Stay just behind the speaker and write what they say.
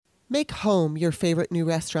Make home your favorite new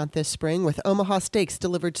restaurant this spring with Omaha Steaks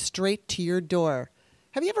delivered straight to your door.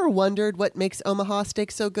 Have you ever wondered what makes Omaha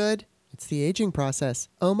Steaks so good? It's the aging process.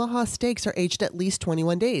 Omaha Steaks are aged at least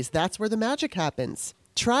 21 days. That's where the magic happens.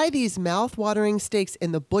 Try these mouth-watering steaks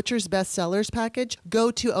in the Butcher's Best Sellers package. Go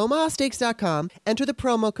to omahasteaks.com, enter the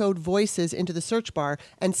promo code VOICES into the search bar,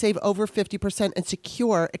 and save over 50% and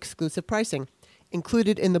secure exclusive pricing.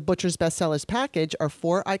 Included in the Butcher's Best Sellers package are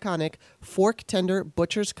 4 iconic fork-tender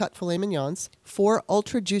Butcher's cut filet mignons, 4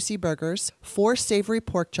 ultra-juicy burgers, 4 savory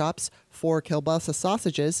pork chops, 4 kielbasa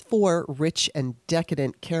sausages, 4 rich and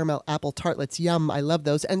decadent caramel apple tartlets, yum, I love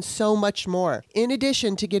those, and so much more. In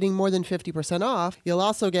addition to getting more than 50% off, you'll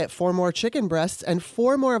also get 4 more chicken breasts and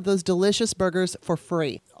 4 more of those delicious burgers for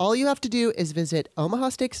free. All you have to do is visit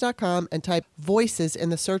omahasteaks.com and type VOICES in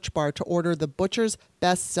the search bar to order the Butcher's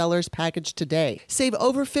Best Sellers package today. Save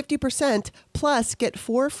over 50%, plus get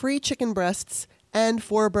 4 free chicken breasts and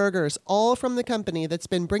 4 burgers, all from the company that's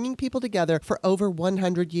been bringing people together for over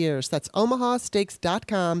 100 years. That's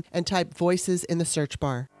omahasteaks.com and type VOICES in the search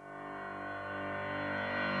bar.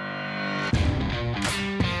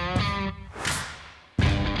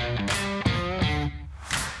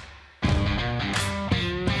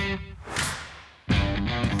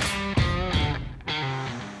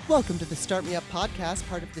 Welcome to the Start Me Up podcast,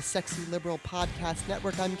 part of the Sexy Liberal Podcast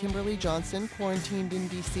Network. I'm Kimberly Johnson, quarantined in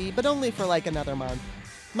D.C., but only for like another month.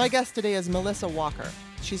 My guest today is Melissa Walker.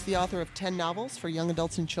 She's the author of 10 novels for young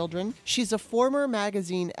adults and children. She's a former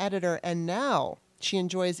magazine editor, and now she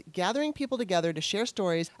enjoys gathering people together to share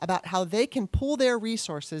stories about how they can pool their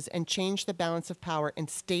resources and change the balance of power in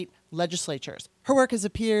state legislatures. Her work has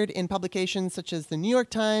appeared in publications such as the New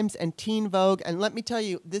York Times and Teen Vogue, and let me tell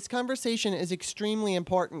you, this conversation is extremely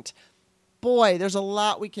important. Boy, there's a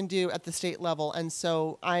lot we can do at the state level, and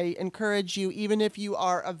so I encourage you, even if you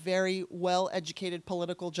are a very well-educated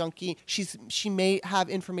political junkie, she may have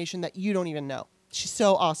information that you don't even know. She's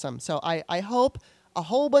so awesome. So I hope a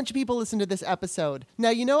whole bunch of people listen to this episode.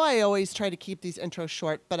 Now, you know I always try to keep these intros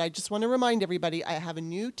short, but I just want to remind everybody I have a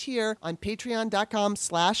new tier on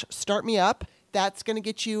patreon.com/startmeup. That's going to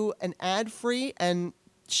get you an ad-free and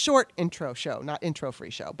short intro show, not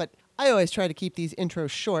intro-free show. But I always try to keep these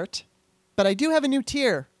intros short. But I do have a new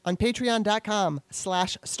tier on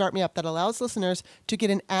patreon.com/startmeup that allows listeners to get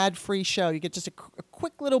an ad-free show. You get just a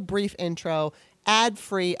quick little brief intro,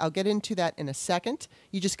 ad-free. I'll get into that in a second.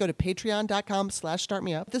 You just go to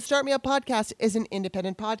patreon.com/startmeup. The Start Me Up podcast is an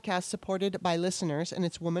independent podcast supported by listeners, and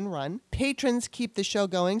it's woman-run. Patrons keep the show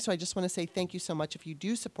going, so I just want to say thank you so much if you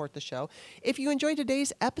do support the show. If you enjoyed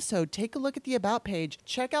today's episode, take a look at the About page.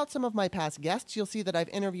 Check out some of my past guests. You'll see that I've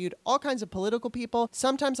interviewed all kinds of political people.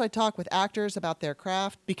 Sometimes I talk with actors about their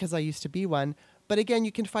craft because I used to be one. But again,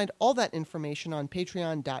 you can find all that information on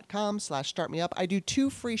patreon.com/startmeup. I do 2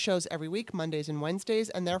 free shows every week, Mondays and Wednesdays,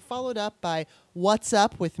 and they're followed up by What's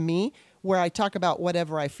Up with Me, where I talk about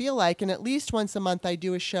whatever I feel like. And at least once a month, I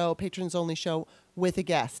do a show, patrons-only show, with a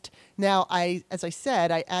guest. Now, as I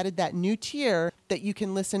said, I added that new tier that you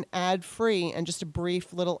can listen ad-free and just a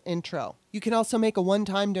brief little intro. You can also make a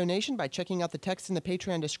one-time donation by checking out the text in the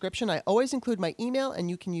Patreon description. I always include my email, and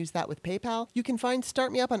you can use that with PayPal. You can find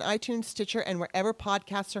Start Me Up on iTunes, Stitcher, and wherever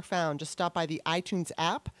podcasts are found. Just stop by the iTunes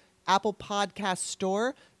app, Apple Podcast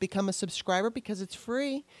Store, become a subscriber because it's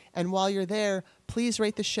free. And while you're there, please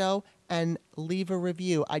rate the show and leave a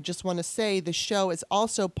review. I just want to say the show is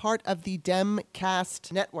also part of the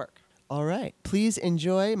Demcast network. All right. Please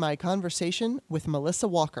enjoy my conversation with Melissa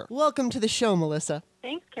Walker. Welcome to the show, Melissa.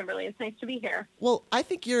 Thanks, Kimberly. It's nice to be here. Well, I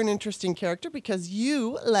think you're an interesting character because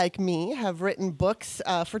you, like me, have written books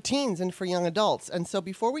for teens and for young adults. And so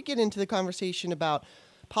before we get into the conversation about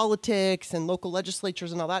politics and local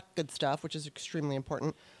legislatures and all that good stuff, which is extremely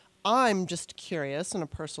important, I'm just curious on a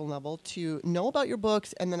personal level to know about your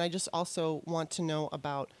books, and then I just also want to know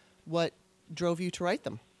about what drove you to write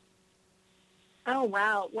them. Oh,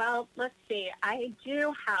 wow. Well, let's see. I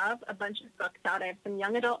do have a bunch of books out. I have some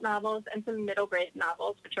young adult novels and some middle grade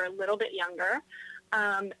novels, which are a little bit younger.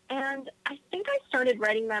 And I think I started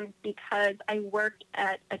writing them because I worked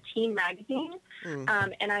at a teen magazine,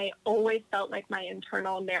 and I always felt like my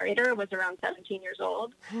internal narrator was around 17 years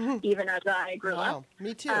old, even as I grew up.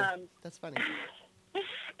 Me too. That's funny.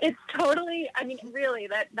 It's totally, I mean, really,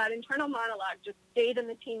 that internal monologue just stayed in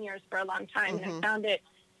the teen years for a long time, and I found it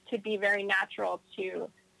to be very natural to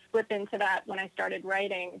slip into that when I started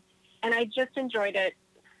writing, and I just enjoyed it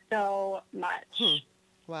so much.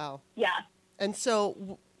 Wow. Yeah. And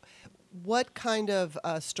so what kind of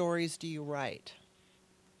stories do you write?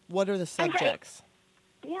 What are the subjects?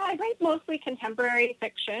 I write mostly contemporary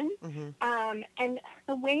fiction. And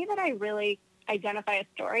the way that I really identify a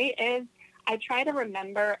story is I try to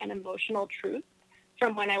remember an emotional truth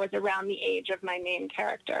from when I was around the age of my main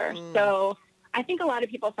character. So I think a lot of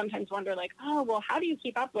people sometimes wonder, like, oh, well, how do you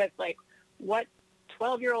keep up with, like, what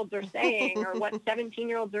 12-year-olds are saying or what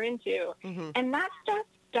 17-year-olds are into? And that stuff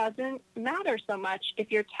doesn't matter so much if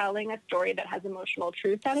you're telling a story that has emotional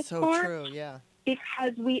truth at its core. So true, yeah.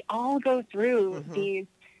 Because we all go through these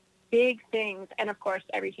big things. And, of course,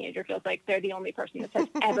 every teenager feels like they're the only person this has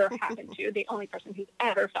ever happened to, the only person who's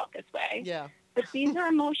ever felt this way. Yeah. But these are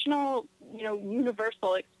emotional,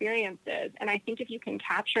 universal experiences. And I think if you can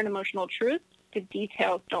capture an emotional truth, the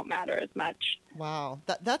details don't matter as much. Wow.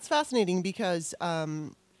 That's fascinating because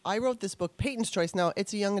I wrote this book, Peyton's Choice. Now,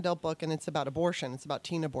 it's a young adult book, and it's about abortion. It's about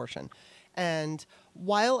teen abortion. And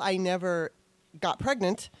while I never got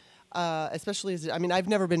pregnant, especially I've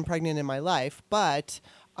never been pregnant in my life, but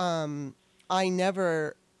I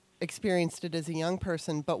never experienced it as a young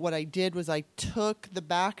person. But what I did was I took the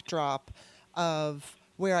backdrop of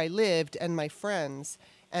where I lived and my friends,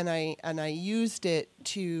 and I used it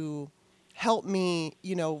to help me,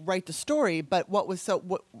 write the story. But what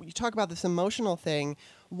you talk about this emotional thing,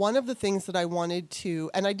 one of the things that I wanted to,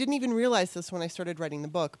 and I didn't even realize this when I started writing the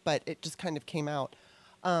book, but it just kind of came out,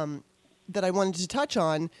 that I wanted to touch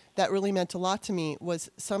on that really meant a lot to me was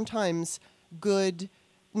sometimes good.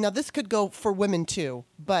 Now this could go for women too,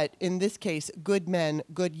 but in this case, good men,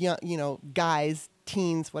 good young, guys,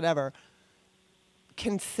 teens, whatever,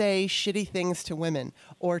 can say shitty things to women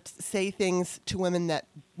or say things to women that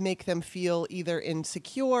make them feel either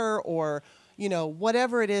insecure or,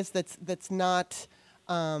 whatever it is that's not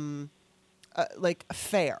like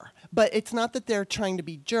fair. But it's not that they're trying to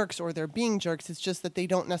be jerks or they're being jerks. It's just that they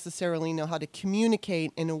don't necessarily know how to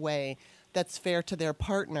communicate in a way that's fair to their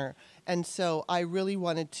partner. And so I really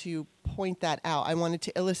wanted to point that out. I wanted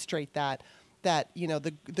to illustrate that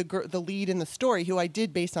the lead in the story, who I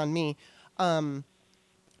did base on me,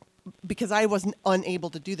 because I wasn't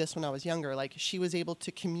unable to do this when I was younger. Like, she was able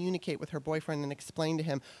to communicate with her boyfriend and explain to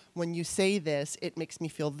him, when you say this, it makes me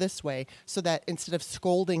feel this way, so that instead of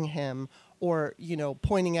scolding him or,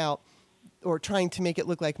 pointing out or trying to make it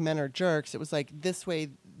look like men are jerks, it was like this way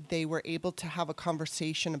they were able to have a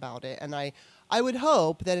conversation about it. And I would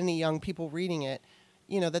hope that any young people reading it,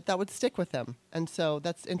 that would stick with them. And so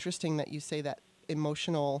that's interesting that you say that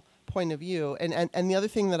emotional point of view. And the other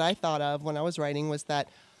thing that I thought of when I was writing was that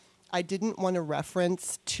I didn't want to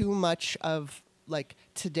reference too much of like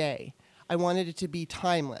today. I wanted it to be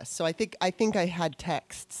timeless. So I think I had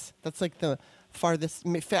texts. That's like the farthest.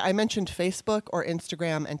 I mentioned Facebook or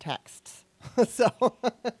Instagram and texts. So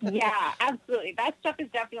yeah, absolutely. That stuff is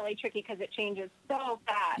definitely tricky because it changes so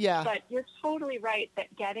fast. Yeah. But you're totally right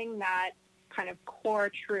that getting that kind of core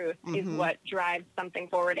truth is what drives something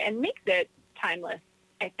forward and makes it timeless,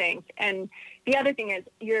 I think. And the other thing is,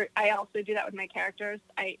 I also do that with my characters.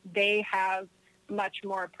 They have much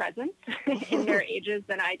more presence in their ages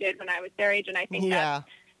than I did when I was their age, and I think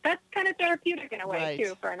that's kind of therapeutic in a way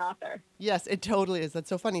too for an author. Yes, it totally is. That's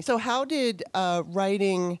so funny. So how did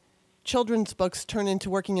writing children's books turn into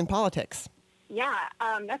working in politics? Yeah,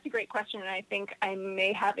 that's a great question, and I think I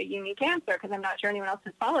may have a unique answer because I'm not sure anyone else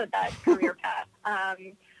has followed that career path.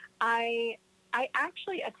 I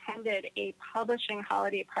actually attended a publishing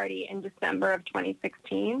holiday party in December of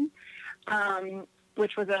 2016,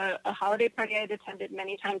 which was a holiday party I had attended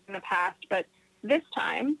many times in the past. But this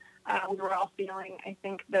time, we were all feeling, I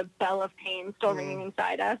think, the bell of pain still ringing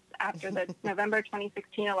inside us after the November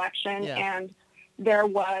 2016 election. Yeah. And there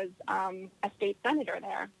was a state senator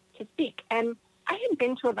there to speak. And I had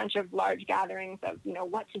been to a bunch of large gatherings of,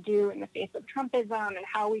 what to do in the face of Trumpism and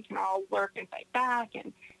how we can all work and fight back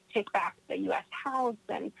and take back the U.S. House.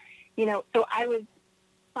 And, so I was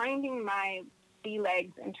finding my sea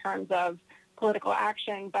legs in terms of political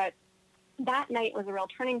action. But that night was a real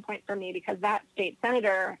turning point for me because that state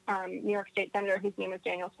senator, New York State Senator, whose name was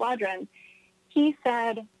Daniel Squadron, he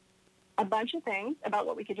said a bunch of things about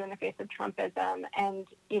what we could do in the face of Trumpism. And,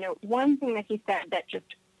 one thing that he said that just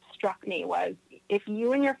struck me was, if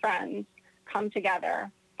you and your friends come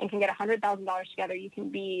together and can get $100,000 together, you can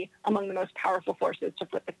be among the most powerful forces to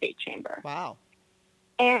flip the state chamber. Wow.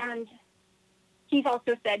 And he's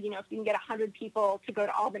also said, if you can get 100 people to go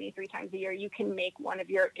to Albany 3 times a year, you can make one of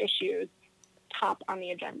your issues top on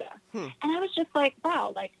the agenda. And I was just like,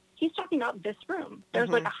 wow, like, he's talking about this room. There's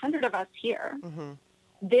like 100 of us here,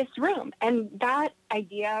 this room. And that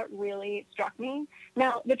idea really struck me.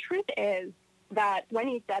 Now, the truth is that when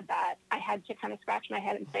he said that, I had to kind of scratch my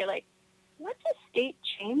head and say, like, what's a state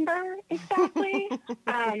chamber exactly?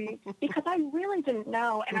 Because I really didn't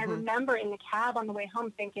know. And I remember in the cab on the way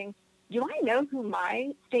home thinking, do I know who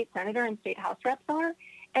my state senator and state house reps are?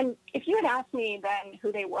 And if you had asked me then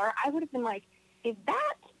who they were, I would have been like, is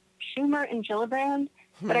that Schumer and Gillibrand?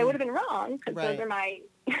 But I would have been wrong because those are my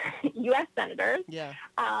U.S. senators. Yeah.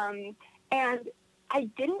 And I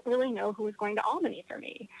didn't really know who was going to Albany for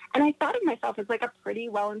me. And I thought of myself as like a pretty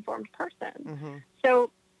well-informed person.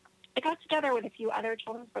 So I got together with a few other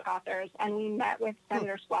children's book authors, and we met with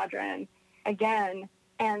Senator Squadron again,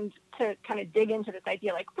 and to kind of dig into this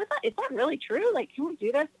idea, like, is that really true? Like, can we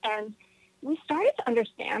do this? And we started to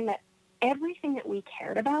understand that everything that we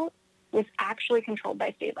cared about was actually controlled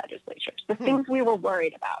by state legislatures. The things we were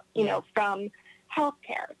worried about, you know, from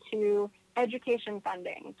healthcare to education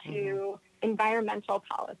funding to environmental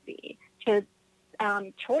policy to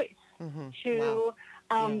choice to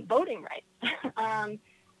voting rights.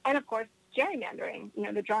 And of course, gerrymandering, you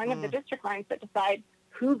know, the drawing of the district lines that decide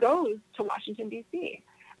who goes to Washington, D.C.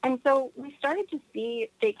 And so we started to see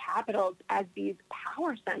state capitals as these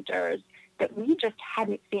power centers that we just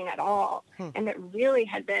hadn't seen at all, and that really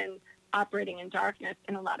had been operating in darkness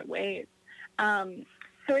in a lot of ways.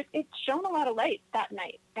 So it's shown a lot of light that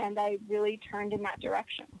night, and I really turned in that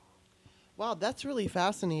direction. Wow, that's really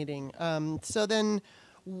fascinating. So then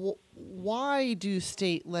why do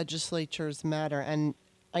state legislatures matter? And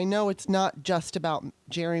I know it's not just about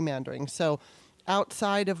gerrymandering. So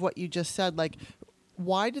outside of what you just said, like,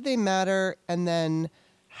 why do they matter? And then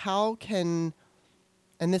how can,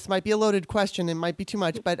 and this might be a loaded question, it might be too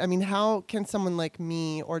much, but I mean, how can someone like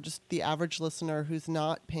me or just the average listener who's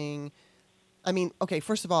not paying, I mean, okay,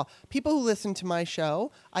 first of all, people who listen to my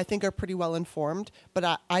show, I think are pretty well informed,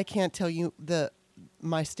 but I can't tell you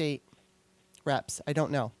my state reps. I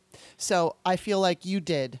don't know. So I feel like you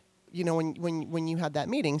did, you know, when you had that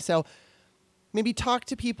meeting. So maybe talk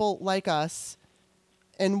to people like us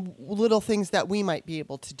and little things that we might be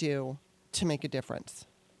able to do to make a difference.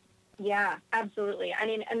 Yeah, absolutely. I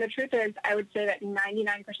mean, and the truth is, I would say that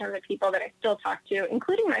 99% of the people that I still talk to,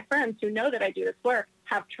 including my friends who know that I do this work,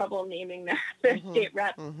 have trouble naming their state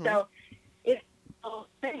reps. So it's a whole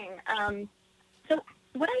thing. So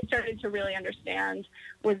what I started to really understand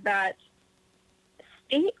was that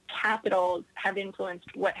state capitals have influenced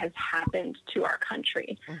what has happened to our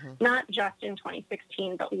country, not just in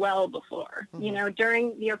 2016, but well before. You know,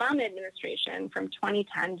 during the Obama administration from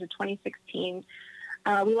 2010 to 2016,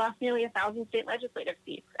 we lost nearly 1,000 state legislative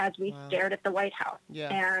seats as we stared at the White House.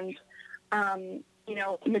 And, you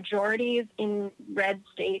know, majorities in red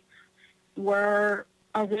states were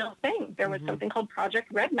a real thing. There was something called Project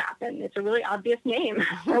Red Map, and it's a really obvious name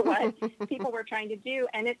for what people were trying to do,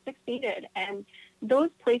 and it succeeded. And those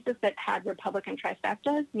places that had Republican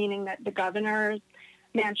trifectas, meaning that the governor's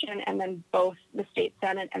mansion and then both the state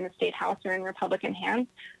Senate and the state House are in Republican hands,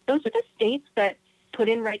 those are the states that put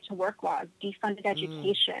in right-to-work laws, defunded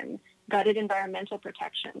education, gutted environmental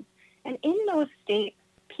protections. And in those states,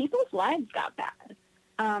 people's lives got bad.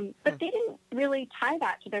 But they didn't really tie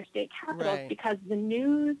that to their state capitals because the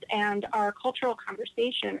news and our cultural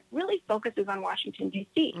conversation really focuses on Washington,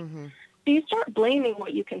 D.C. So you start blaming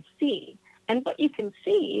what you can see. And what you can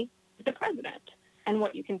see is the president. And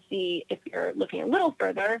what you can see, if you're looking a little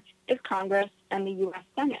further, is Congress and the U.S.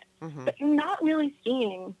 Senate. But you're not really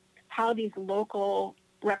seeing how these local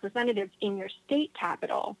representatives in your state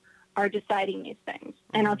capital are deciding these things.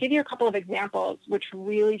 And I'll give you a couple of examples which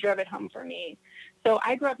really drove it home for me. So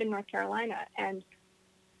I grew up in North Carolina, and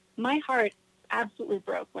my heart absolutely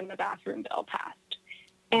broke when the bathroom bill passed.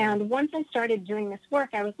 And once I started doing this work,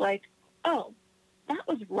 I was like, oh, that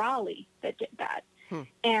was Raleigh that did that.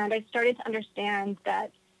 And I started to understand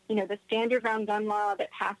that, you know, the stand your ground gun law that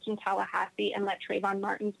passed in Tallahassee and let Trayvon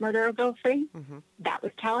Martin's murderer go free, that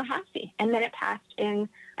was Tallahassee. And then it passed in,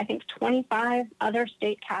 I think, 25 other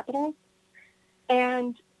state capitals.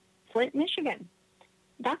 And Flint, Michigan,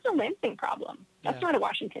 that's a Lansing problem. That's not a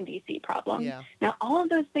Washington, D.C. problem. Now, all of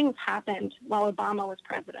those things happened while Obama was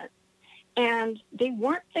president. And they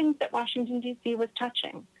weren't things that Washington, D.C. was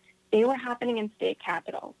touching. They were happening in state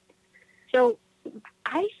capitals. So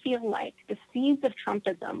I feel like the seeds of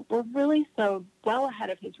Trumpism were really sowed well ahead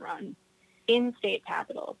of his run in state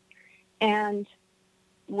capitals. And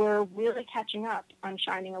we're really catching up on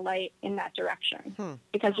shining a light in that direction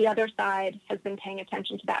because the other side has been paying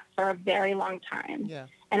attention to that for a very long time.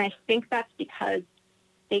 And I think that's because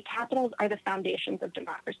state capitals are the foundations of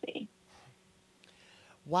democracy.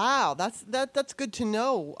 Wow, that's good to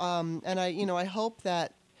know. And I hope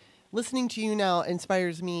that listening to you now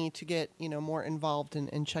inspires me to get, more involved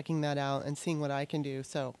in checking that out and seeing what I can do.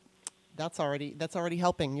 So that's already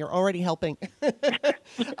helping. You're already helping.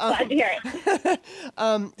 Glad to hear it.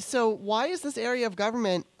 So why is this area of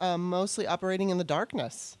government mostly operating in the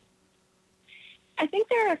darkness? I think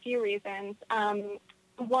there are a few reasons.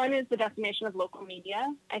 One is the decimation of local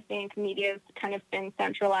media. I think media has kind of been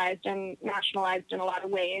centralized and nationalized in a lot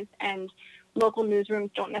of ways, and local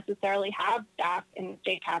newsrooms don't necessarily have staff in the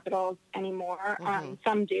state capitals anymore.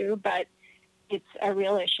 Some do, but it's a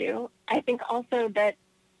real issue. I think also that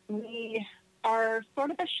we are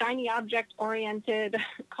sort of a shiny object-oriented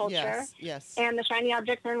culture. Yes. And the shiny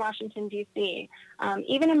objects are in Washington, D.C.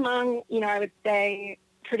 Even among, I would say,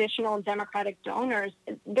 traditional Democratic donors,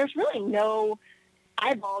 there's really no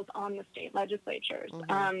eyeballs on the state legislatures.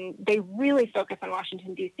 They really focus on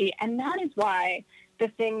Washington, D.C., and that is why the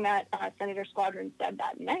thing that Senator Squadron said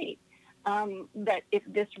that night, that if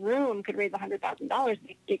this room could raise $100,000,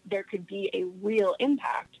 there could be a real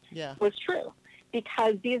impact, was true.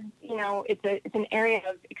 Because these, it's an area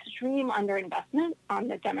of extreme underinvestment on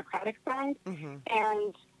the Democratic side,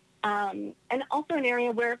 and also an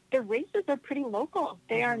area where the races are pretty local.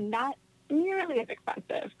 They are not nearly as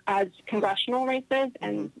expensive as congressional races,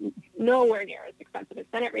 and nowhere near as expensive as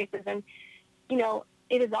Senate races. And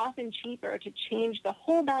it is often cheaper to change the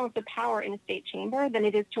whole balance of power in a state chamber than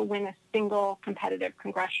it is to win a single competitive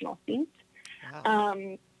congressional seat.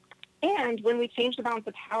 Wow. And when we change the balance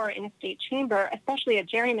of power in a state chamber, especially a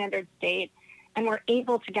gerrymandered state, and we're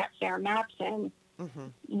able to get fair maps in,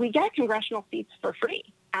 we get congressional seats for free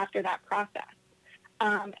after that process.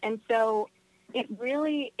 And so it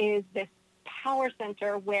really is this power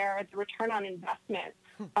center where the return on investment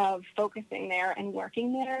of focusing there and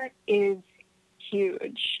working there is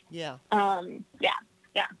huge. Yeah.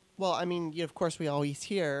 Yeah. Well, I mean, of course, we always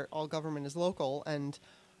hear all government is local, and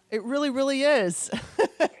it really, really is.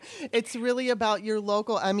 It's really about your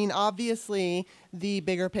local. I mean, obviously, the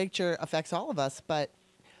bigger picture affects all of us, but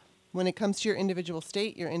when it comes to your individual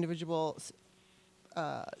state, your individual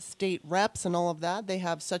state reps and all of that, they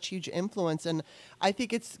have such huge influence, and I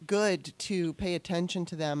think it's good to pay attention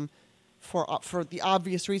to them for the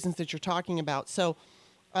obvious reasons that you're talking about. So,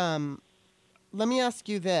 let me ask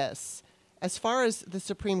you this: as far as the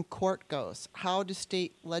Supreme Court goes, how do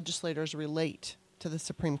state legislators relate to the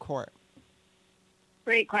Supreme Court?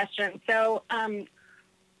 Great question. So,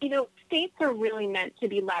 states are really meant to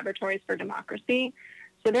be laboratories for democracy.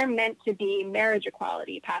 So they're meant to be marriage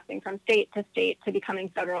equality, passing from state to state to becoming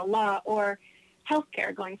federal law, or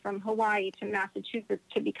healthcare going from Hawaii to Massachusetts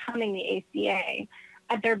to becoming the ACA.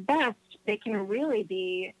 At their best, they can really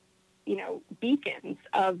be, beacons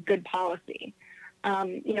of good policy.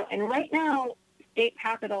 And right now, state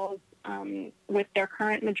capitals, with their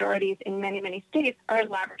current majorities in many, many states, are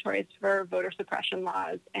laboratories for voter suppression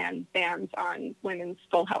laws and bans on women's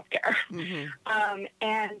full health care.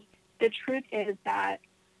 And the truth is that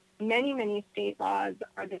many, many state laws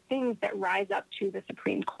are the things that rise up to the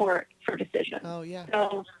Supreme Court for decision. Oh, yeah.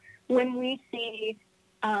 So when we see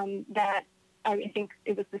that, I think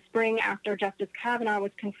it was the spring after Justice Kavanaugh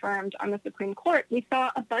was confirmed on the Supreme Court, we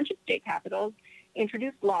saw a bunch of state capitals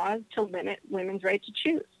introduce laws to limit women's right to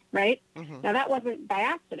choose, right? Now, that wasn't by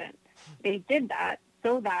accident. They did that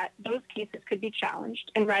so that those cases could be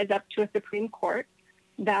challenged and rise up to a Supreme Court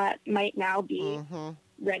that might now be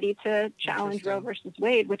ready to challenge Roe versus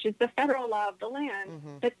Wade, which is the federal law of the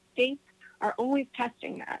land, but states are always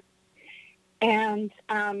testing that. And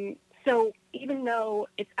so even though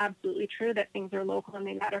it's absolutely true that things are local and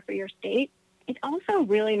they matter for your state, it also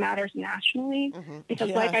really matters nationally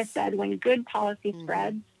because, like I said, when good policy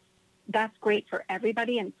spreads, that's great for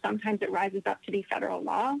everybody, and sometimes it rises up to be federal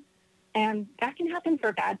law, and that can happen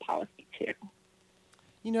for bad policy too.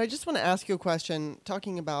 I just want to ask you a question,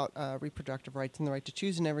 talking about reproductive rights and the right to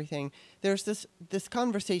choose and everything. There's this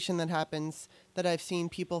conversation that happens that I've seen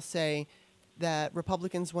people say that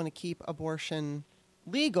Republicans want to keep abortion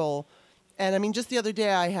legal. And I mean, just the other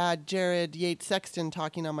day I had Jared Yates Sexton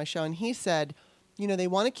talking on my show, and he said, they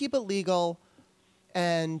want to keep it legal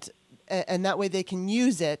and that way they can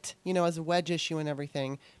use it, as a wedge issue and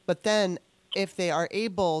everything. But then if they are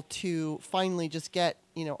able to finally just get,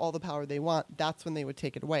 all the power they want, that's when they would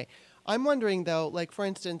take it away. I'm wondering, though, like, for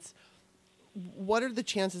instance, what are the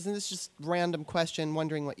chances, and this is just random question,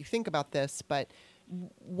 wondering what you think about this, but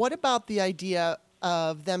what about the idea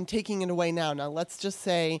of them taking it away now? Now, let's just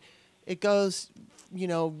say it goes,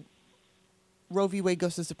 Roe v. Wade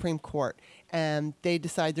goes to the Supreme Court, and they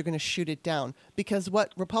decide they're going to shoot it down. Because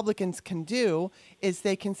what Republicans can do is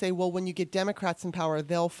they can say, well, when you get Democrats in power,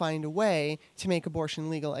 they'll find a way to make abortion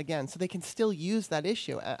legal again. So they can still use that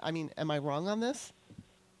issue. I mean, am I wrong on this?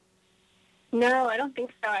 No, I don't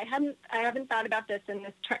think so. I haven't thought about this in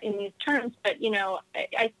these terms, but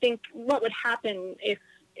I think what would happen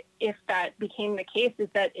if that became the case is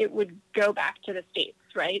that it would go back to the states,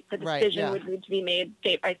 right? The Right, decision yeah. would need to be made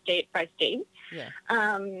state by state by state. Yeah.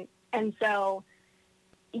 And so,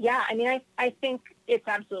 yeah, I mean, I think it's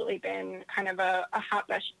absolutely been kind of a hot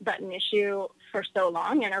button issue for so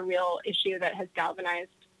long, and a real issue that has galvanized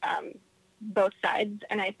both sides.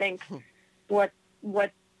 And I think what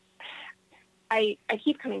I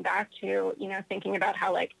keep coming back to, you know, thinking about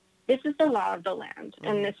how, like, this is the law of the land,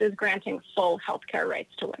 and this is granting full healthcare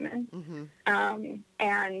rights to women.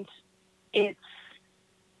 And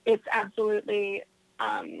it's absolutely,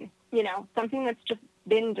 you know, something that's just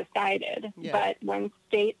been decided. Yeah. But when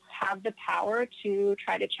states have the power to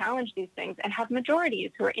try to challenge these things and have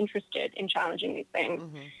majorities who are interested in challenging these things,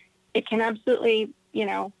 it can absolutely, you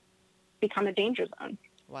know, become a danger zone.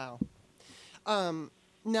 Wow.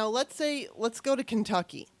 Now let's go to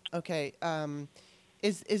Kentucky. Okay.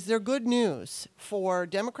 Is there good news for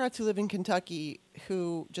Democrats who live in Kentucky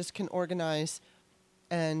who just can organize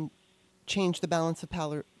and change the balance of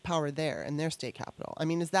power there in their state capital? I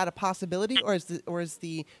mean, is that a possibility, or is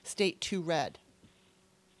the state too red?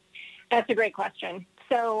 That's a great question.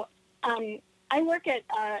 So I work at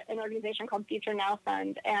an organization called Future Now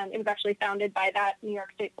Fund, and it was actually founded by that New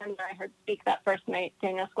York State Senator I heard speak that first night,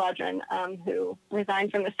 Daniel Squadron, who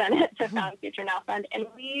resigned from the Senate to found Future Now Fund. And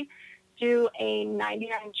we do a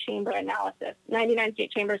 99-chamber analysis. 99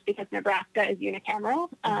 state chambers because Nebraska is unicameral,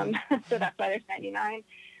 so that's why there's 99.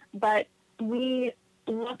 But we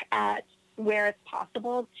look at where it's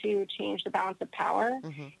possible to change the balance of power,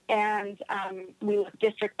 and we look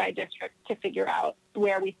district by district to figure out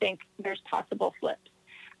where we think there's possible flips.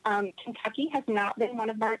 Kentucky has not been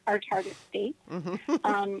one of our target states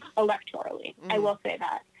electorally, I will say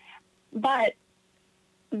that. But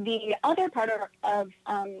the other part of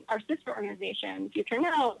our sister organization, Future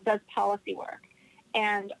Now, does policy work,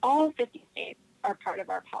 and all 50 states are part of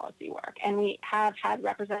our policy work. And we have had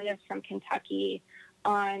representatives from Kentucky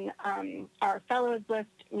on our fellows list,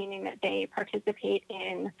 meaning that they participate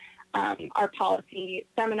in our policy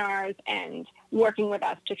seminars and working with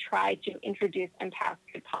us to try to introduce and pass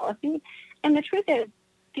good policy. And the truth is,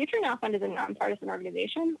 Future Now Fund is a nonpartisan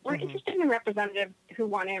organization. We're interested in representatives who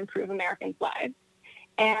want to improve Americans' lives.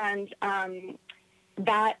 And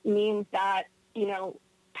that means that, you know,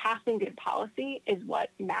 passing good policy is what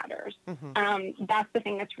matters. That's the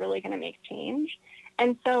thing that's really going to make change.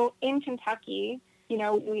 And so in Kentucky, you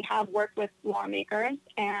know, we have worked with lawmakers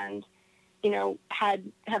and, you know, have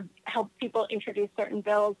helped people introduce certain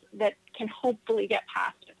bills that can hopefully get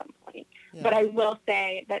passed at some point. Yeah. But I will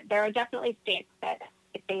say that there are definitely states that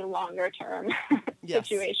it's a longer term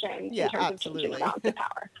situation in terms of changing the balance of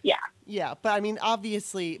power. Yeah. But I mean,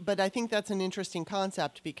 obviously, but I think that's an interesting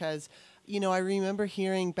concept because, you know, I remember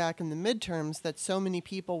hearing back in the midterms that so many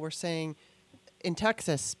people were saying in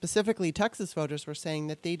Texas, specifically Texas voters were saying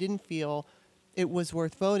that they didn't feel it was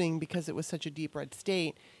worth voting because it was such a deep red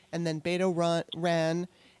state. And then Beto ran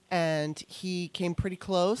and he came pretty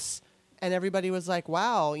close and everybody was like,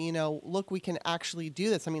 wow, you know, look, we can actually do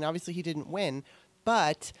this. I mean, obviously he didn't win,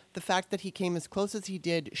 but the fact that he came as close as he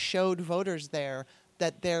did showed voters there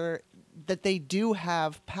that they do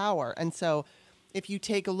have power. And so if you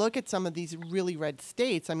take a look at some of these really red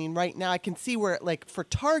states, I mean, right now I can see where, like, for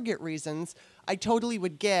target reasons, I totally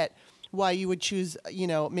would get why you would choose, you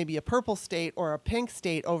know, maybe a purple state or a pink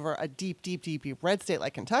state over a deep, deep, deep, deep red state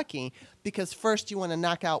like Kentucky, because first you want to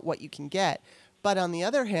knock out what you can get. But on the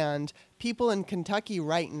other hand, people in Kentucky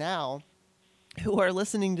right now who are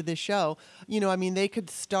listening to this show, you know, I mean, they could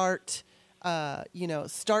start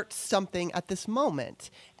something at this moment.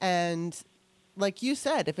 And like you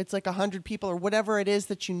said, if it's like 100 people or whatever it is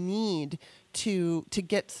that you need to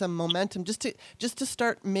get some momentum, just to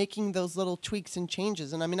start making those little tweaks and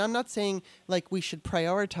changes. And I mean, I'm not saying like we should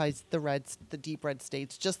prioritize the deep red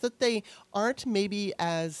states, just that they aren't maybe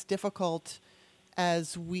as difficult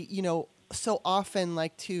as we, you know, so often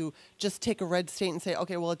like to just take a red state and say,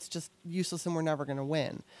 okay, well, it's just useless and we're never going to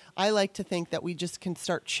win. I like to think that we just can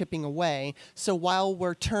start chipping away. So while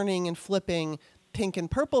we're turning and flipping pink and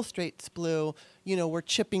purple states blue, you know, we're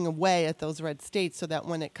chipping away at those red states so that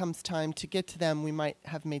when it comes time to get to them, we might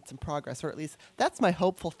have made some progress, or at least that's my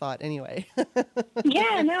hopeful thought anyway.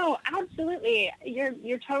 Yeah, no, absolutely.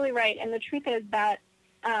 You're totally right. And the truth is that,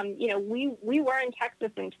 you know, we were in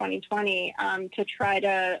Texas in 2020 to try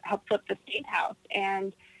to help flip the state house.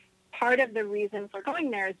 And part of the reason for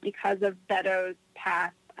going there is because of Beto's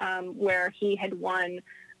path, where he had won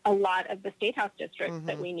a lot of the state house districts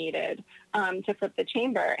that we needed to flip the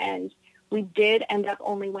chamber. And we did end up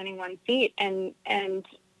only winning one seat. And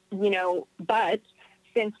you know, but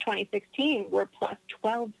since 2016, we're plus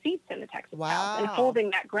 12 seats in the Texas House. And holding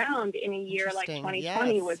that ground in a year like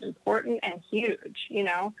 2020 was important and huge, you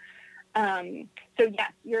know? So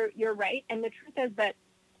yes, you're right. And the truth is that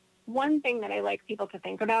one thing that I like people to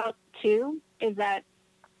think about too is that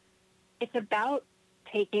it's about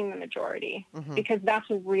taking the majority, because that's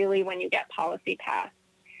really when you get policy passed.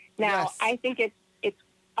 Now, I think it's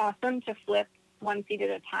awesome to flip one seat at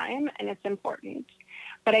a time, and it's important.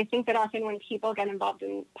 But I think that often when people get involved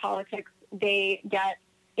in politics, they get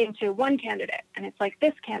into one candidate, and it's like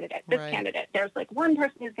this candidate, this candidate. There's like one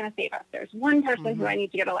person who's going to save us. There's one person who I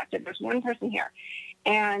need to get elected. There's one person here.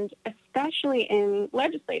 And especially in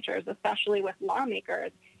legislatures, especially with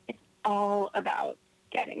lawmakers, it's all about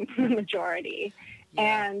getting the majority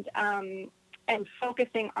and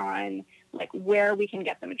focusing on like where we can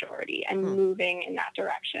get the majority and moving in that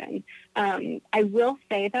direction. I will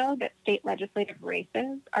say, though, that state legislative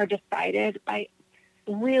races are decided by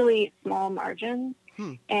really small margins.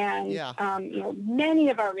 And, you know, many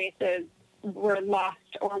of our races were lost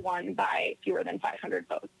or won by fewer than 500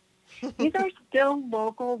 votes. These are still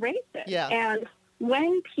local races. And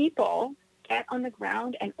when people get on the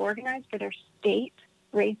ground and organize for their state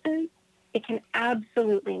races, it can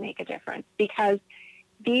absolutely make a difference, because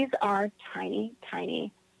these are tiny,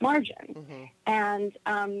 tiny margins. And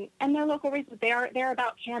they're local races. They're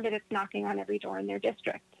about candidates knocking on every door in their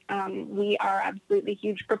district. We are absolutely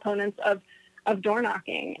huge proponents of door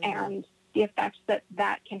knocking and the effects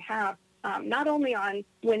that can have, not only on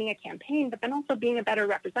winning a campaign, but then also being a better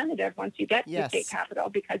representative once you get to the state capitol,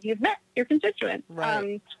 because you've met your constituents.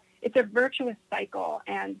 It's a virtuous cycle,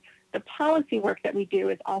 and the policy work that we do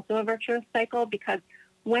is also a virtuous cycle, because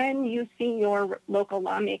when you see your local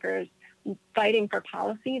lawmakers fighting for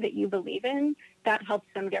policy that you believe in, that helps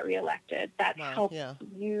them get reelected. That helps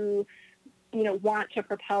you know, want to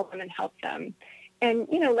propel them and help them. And,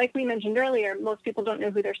 you know, like we mentioned earlier, most people don't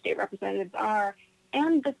know who their state representatives are.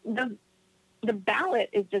 And the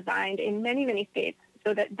ballot is designed in many, many states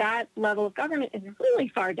so that level of government is really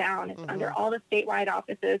far down. It's under all the statewide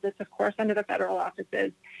offices. It's, of course, under the federal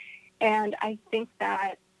offices. And I think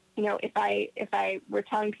that, you know, if I were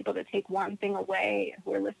telling people to take one thing away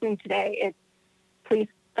who are listening today, it's please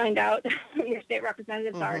find out who your state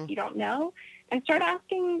representatives are if you don't know, and start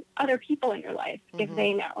asking other people in your life if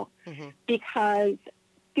they know, because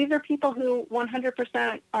these are people who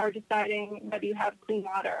 100% are deciding whether you have clean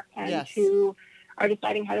water, and who are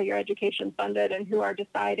deciding how your education's funded, and who are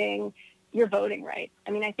deciding your voting rights.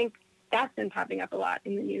 I mean, I think that's been popping up a lot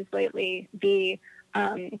in the news lately.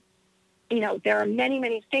 You know, there are many,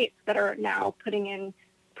 many states that are now putting in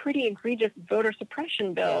pretty egregious voter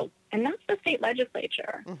suppression bills, and that's the state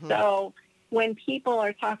legislature. So when people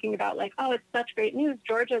are talking about like, oh, it's such great news,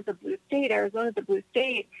 Georgia's a blue state, Arizona's a blue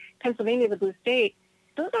state, Pennsylvania's a blue state,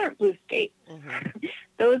 those aren't blue states.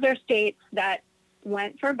 Those are states that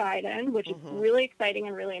went for Biden, which is really exciting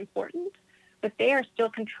and really important, but they are still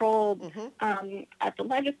controlled at the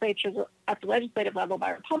legislative level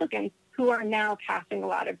by Republicans, who are now passing a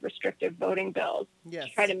lot of restrictive voting bills to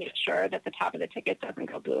try to make sure that the top of the ticket doesn't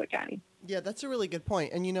go blue again. Yeah, that's a really good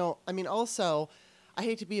point. And, you know, I mean, also, I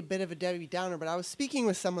hate to be a bit of a Debbie Downer, but I was speaking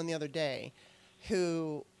with someone the other day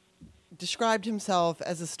who described himself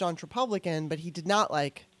as a staunch Republican, but he did not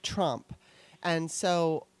like Trump. And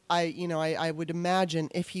so I would imagine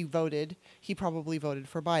if he voted, he probably voted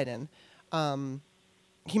for Biden.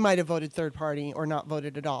 He might have voted third party or not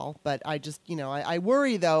voted at all, but I just, you know, I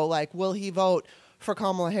worry though, like, will he vote for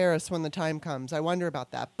Kamala Harris when the time comes? I wonder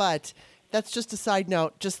about that, but that's just a side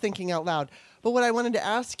note, just thinking out loud. But what I wanted to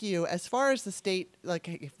ask you, as far as the state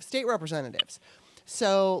representatives,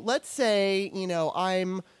 so let's say, you know,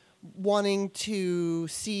 I'm wanting to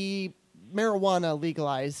see marijuana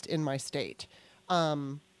legalized in my state.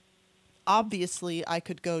 Obviously, I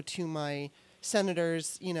could go to my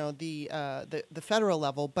senators, you know, the federal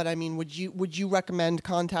level, but I mean, would you recommend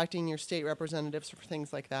contacting your state representatives for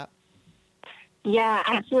things like that? Yeah,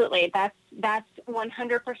 absolutely. That's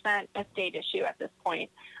 100% a state issue at this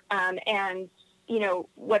point. And you know,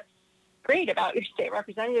 what's great about your state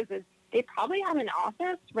representatives is they probably have an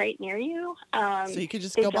office right near you. So you could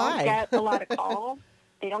just go by. They don't get a lot of calls.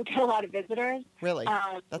 They don't get a lot of visitors. Really?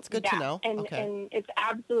 That's good to know. And, and it's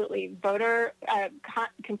absolutely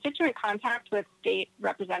constituent contact with state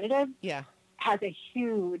representatives has a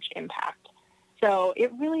huge impact. So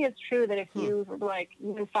it really is true that if you, like,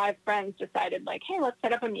 even 5 friends decided, like, hey, let's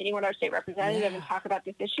set up a meeting with our state representative and talk about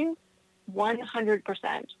this issue,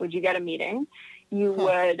 100% would you get a meeting. You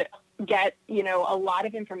would get, you know, a lot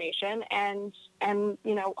of information and,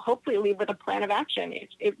 you know, hopefully leave with a plan of action.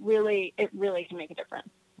 It really can make a difference.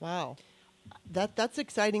 Wow. That's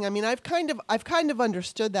exciting. I mean, I've kind of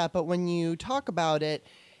understood that, but when you talk about it,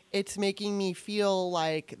 it's making me feel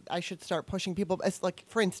like I should start pushing people. It's like,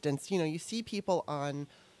 for instance, you see people on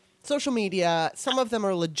social media. Some of them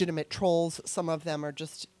are legitimate trolls. Some of them are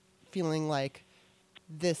just feeling like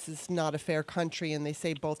this is not a fair country, and they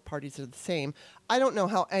say both parties are the same. I don't know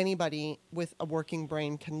how anybody with a working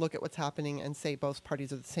brain can look at what's happening and say both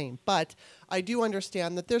parties are the same. But I do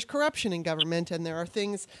understand that there's corruption in government, and there are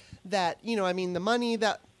things that, the money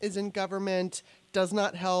that is in government does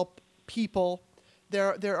not help people.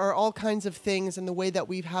 There are all kinds of things in the way that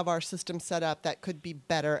we have our system set up that could be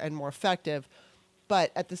better and more effective.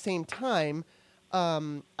 But at the same time,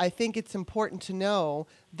 I think it's important to know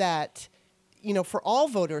that, for all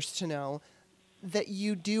voters to know that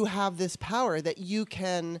you do have this power, that you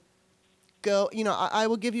can go, I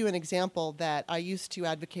will give you an example that I used to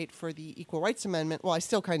advocate for the Equal Rights Amendment. Well, I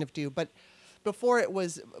still kind of do, but before it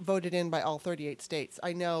was voted in by all 38 states,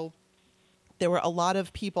 I know there were a lot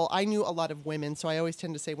of people. I knew a lot of women, so I always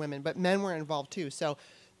tend to say women, but men were involved too. So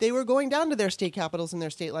they were going down to their state capitals and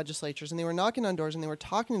their state legislatures, and they were knocking on doors, and they were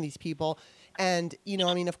talking to these people. And,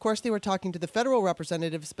 of course, they were talking to the federal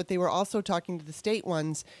representatives, but they were also talking to the state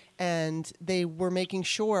ones, and they were making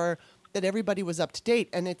sure that everybody was up to date.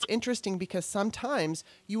 And it's interesting because sometimes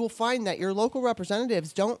you will find that your local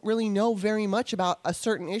representatives don't really know very much about a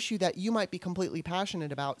certain issue that you might be completely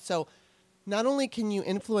passionate about. So not only can you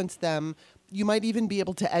influence them, you might even be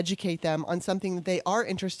able to educate them on something that they are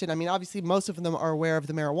interested in. I mean, obviously, most of them are aware of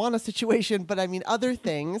the marijuana situation, but other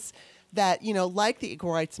things that, like the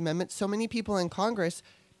Equal Rights Amendment, so many people in Congress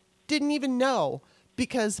didn't even know,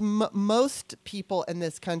 because most people in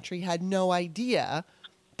this country had no idea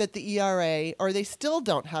that the ERA, or they still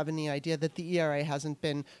don't have any idea that the ERA hasn't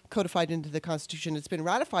been codified into the Constitution. It's been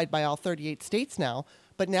ratified by all 38 states now.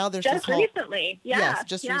 But now there's just this recently, yes,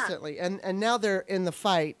 just recently, and now they're in the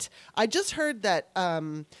fight. I just heard that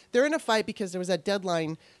they're in a fight because there was a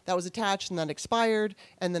deadline that was attached and that expired,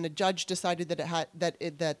 and then a judge decided that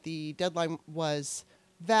that the deadline was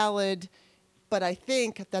valid. But I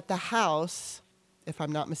think that the House, if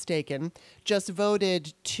I'm not mistaken, just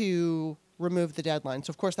voted to remove the deadline.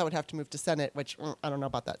 So of course that would have to move to Senate, which I don't know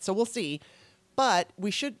about that. So we'll see. But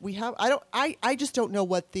I just don't know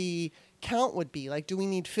what the count would be. Like, do we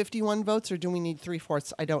need 51 votes or do we need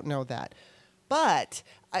 3/4? I don't know that. But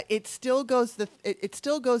it still goes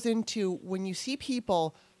into when you see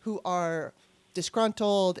people who are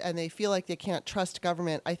disgruntled and they feel like they can't trust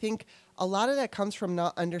government. I think a lot of that comes from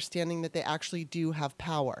not understanding that they actually do have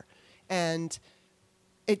power. And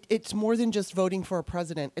it's more than just voting for a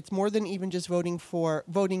president. It's more than even just voting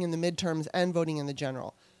in the midterms and voting in the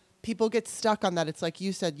general. People get stuck on that. It's like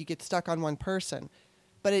you said, you get stuck on one person.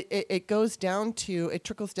 But it goes down to, it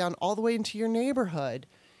trickles down all the way into your neighborhood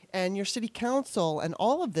and your city council and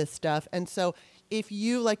all of this stuff. And so if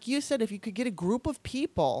you, like you said, if you could get a group of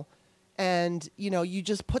people and, you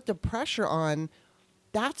just put the pressure on,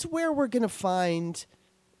 that's where we're going to find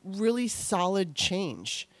really solid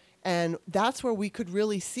change. And that's where we could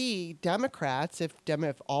really see Democrats, if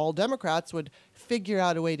all Democrats would figure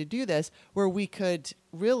out a way to do this, where we could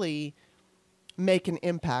really make an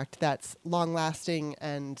impact that's long-lasting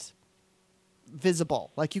and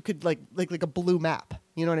visible. Like you could like a blue map.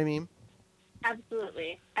 You know what I mean?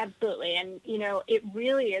 Absolutely. And, it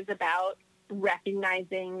really is about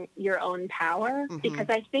recognizing your own power, because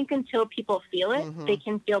I think until people feel it, they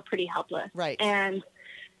can feel pretty helpless. Right. And,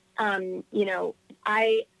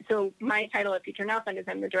 so my title at Future Now Fund is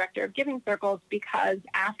I'm the director of Giving Circles, because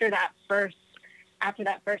after that first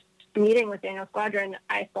meeting with Daniel Squadron,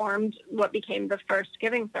 I formed what became the first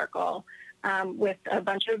Giving Circle with a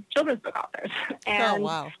bunch of children's book authors. And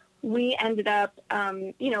we ended up,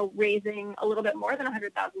 raising a little bit more than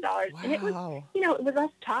 $100,000. Wow. And it was, it was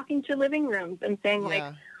us talking to living rooms and saying,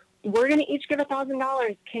 we're going to each give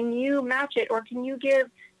 $1,000. Can you match it? Or can you give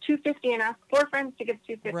 $250 and ask 4 friends to give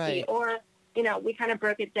 $250? Right. Or, we kind of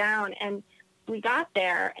broke it down, and we got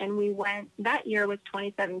there, and we went, that year was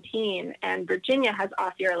 2017, and Virginia has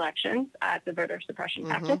off-year elections. It's a voter suppression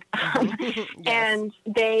tactic. Yes. And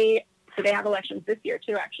they have elections this year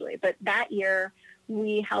too, actually. But that year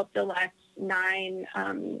we helped elect nine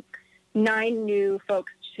new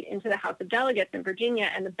folks into the House of Delegates in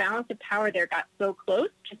Virginia, and the balance of power there got so close,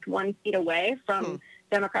 just 1 seat away from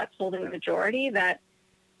Democrats holding the majority, that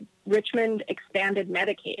Richmond expanded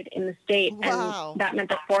Medicaid in the state, and that meant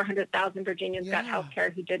that 400,000 Virginians got health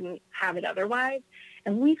care who didn't have it otherwise.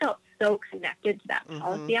 And we felt so connected to that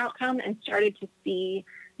policy outcome, and started to see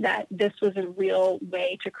that this was a real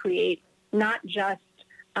way to create not just,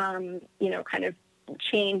 kind of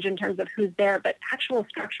change in terms of who's there, but actual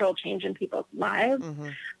structural change in people's lives.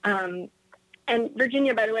 And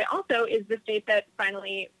Virginia, by the way, also is the state that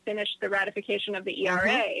finally finished the ratification of the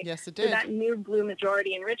ERA. Yes, it did. So that new blue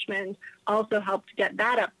majority in Richmond also helped kick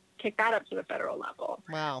that up to the federal level.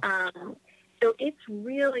 Wow. So it's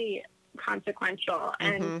really consequential.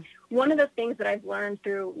 And one of the things that I've learned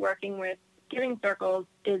through working with Giving Circles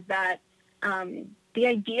is that the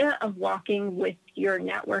idea of walking with your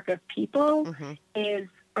network of people is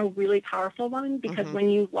a really powerful one, because when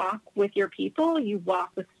you walk with your people, you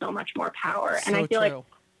walk with so much more power. So and I feel true. like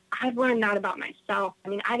I've learned that about myself. I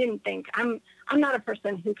mean, I didn't think I'm not a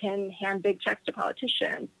person who can hand big checks to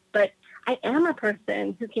politicians, but I am a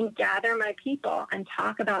person who can gather my people and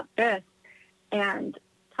talk about this and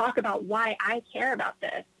talk about why I care about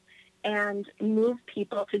this and move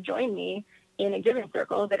people to join me in a giving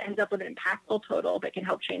circle that ends up with an impactful total that can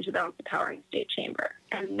help change the balance of power in the state chamber.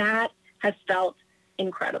 And that has felt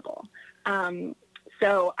incredible.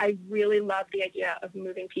 So I really love the idea of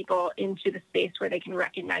moving people into the space where they can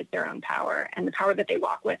recognize their own power and the power that they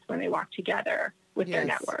walk with when they walk together with their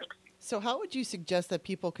networks. So how would you suggest that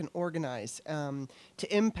people can organize to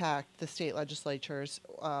impact the state legislatures,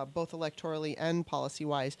 both electorally and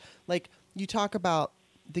policy-wise? Like, you talk about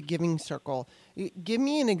the Giving Circle. Give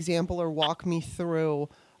me an example or walk me through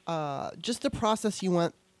just the process you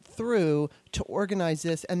went through to organize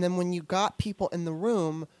this. And then when you got people in the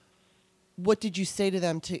room, what did you say to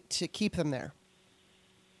them to keep them there?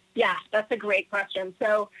 Yeah, that's a great question.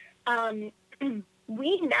 So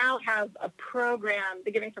we now have a program,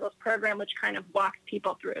 the Giving Circles program, which kind of walks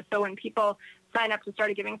people through. So when people sign up to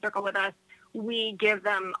start a Giving Circle with us, we give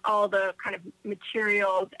them all the kind of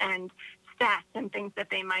materials and stats and things that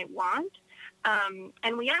they might want.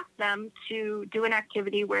 And we ask them to do an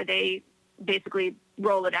activity where they basically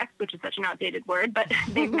Rolodex, which is such an outdated word, but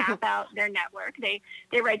they map out their network. They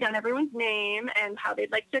write down everyone's name and how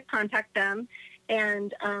they'd like to contact them.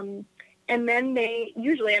 And then they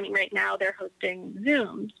usually, I mean, right now they're hosting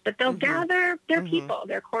Zooms, but they'll gather their people,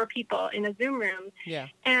 their core people in a Zoom room. Yeah.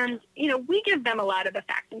 And, you know, we give them a lot of the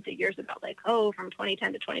facts and figures about like, oh, from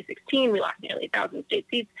 2010 to 2016, we lost nearly 1,000 state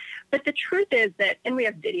seats. But the truth is that, and we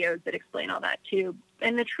have videos that explain all that too.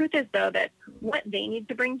 And the truth is, though, that what they need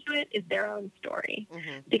to bring to it is their own story,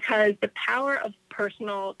 because the power of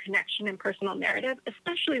personal connection and personal narrative,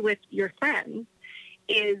 especially with your friends,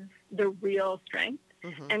 is the real strength.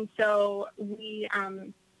 And so we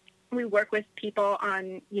work with people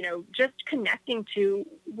on, you know, just connecting to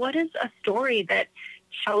what is a story that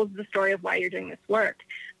tells the story of why you're doing this work.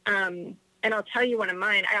 And I'll tell you one of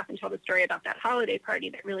mine. I often tell the story about that holiday party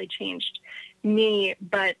that really changed me.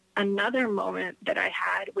 But another moment that I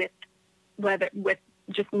had with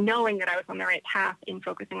just knowing that I was on the right path in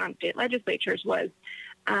focusing on state legislatures was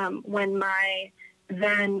when my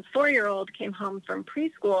then 4-year-old came home from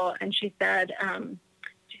preschool, and she said,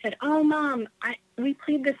 "Oh, Mom, we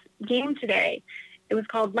played this game today. It was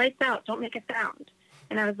called Lights Out, Don't Make a Sound."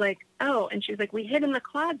 And I was like, "Oh," and she was like, "We hid in the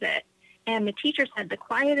closet, and the teacher said the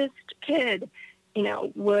quietest kid, you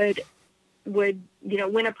know, would you know,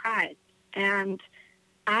 win a prize." And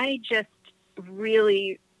I just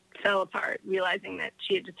really fell apart, realizing that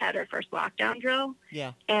she had just had her first lockdown drill.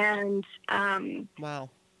 Yeah. And wow.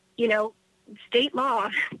 You know, state law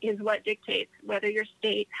is what dictates whether your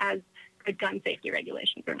state has good gun safety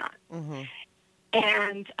regulations or not.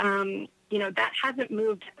 And, you know, that hasn't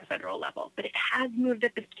moved at the federal level, but it has moved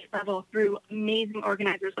at the state level through amazing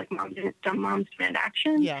organizers like Moms Demand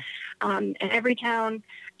Action and Everytown.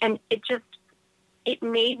 And it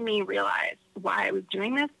made me realize why I was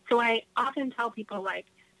doing this. So I often tell people, like,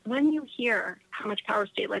 when you hear how much power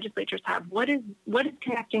state legislatures have, what is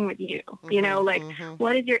connecting with you? You know, like,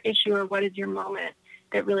 what is your issue or what is your moment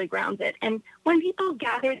that really grounds it? And when people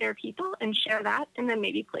gather their people and share that, and then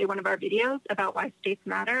maybe play one of our videos about why states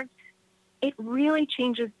matter, it really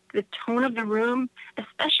changes the tone of the room,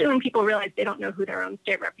 especially when people realize they don't know who their own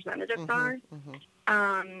state representatives are.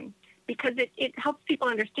 Because it helps people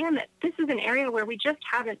understand that this is an area where we just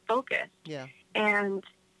haven't focused. Yeah. And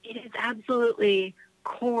it is absolutely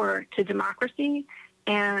core to democracy.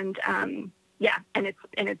 And and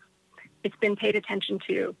it's been paid attention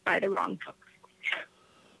to by the wrong folks.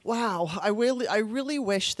 Wow. I really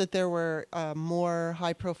wish that there were more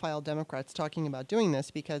high-profile Democrats talking about doing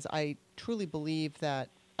this, because I truly believe that,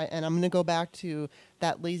 and I'm going to go back to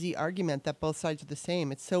that lazy argument that both sides are the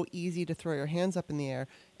same. It's so easy to throw your hands up in the air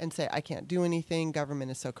and say, I can't do anything. Government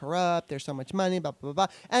is so corrupt. There's so much money, blah, blah, blah.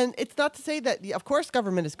 And it's not to say that, of course,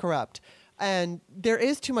 government is corrupt. And there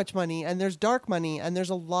is too much money, and there's dark money, and there's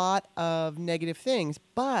a lot of negative things.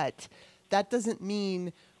 But that doesn't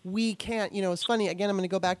mean we can't, it's funny. Again, I'm going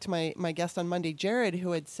to go back to my guest on Monday, Jared,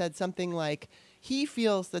 who had said something like he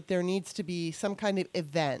feels that there needs to be some kind of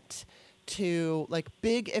event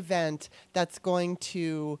big event that's going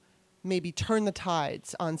to maybe turn the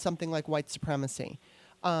tides on something like white supremacy.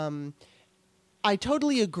 I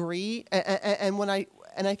totally agree. And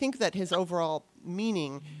I think that his overall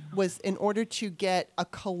meaning was in order to get a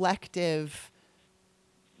collective,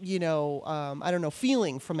 I don't know,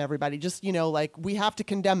 feeling from everybody, just, like we have to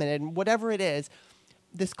condemn it and whatever it is,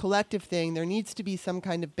 this collective thing, there needs to be some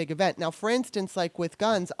kind of big event. Now, for instance, like with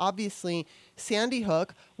guns, obviously Sandy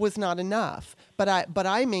Hook was not enough, but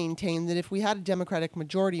I maintain that if we had a Democratic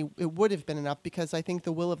majority, it would have been enough, because I think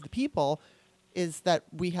the will of the people is that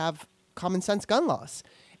we have common sense gun laws.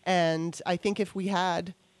 And I think if we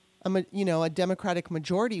had a Democratic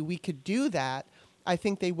majority, we could do that. I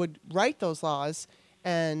think they would write those laws,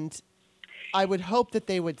 and I would hope that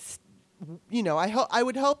they would, I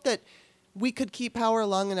would hope that we could keep power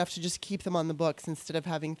long enough to just keep them on the books instead of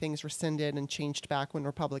having things rescinded and changed back when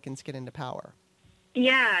Republicans get into power.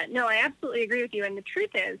 Yeah, no, I absolutely agree with you. And the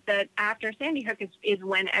truth is that after Sandy Hook is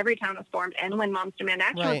when Everytown was formed and when Moms Demand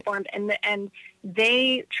Action was formed, and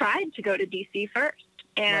they tried to go to D.C. first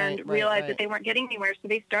and realized that they weren't getting anywhere. So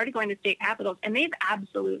they started going to state capitals, and they've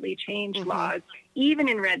absolutely changed laws, even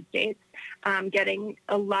in red states, getting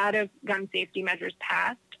a lot of gun safety measures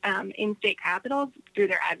passed in state capitals through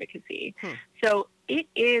their advocacy. So it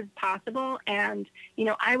is possible. And,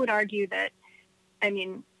 I would argue that,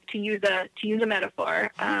 to use a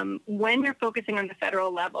metaphor, when you're focusing on the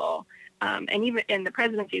federal level, and even in the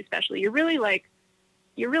presidency especially, you're really like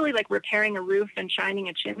repairing a roof and shining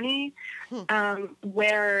a chimney,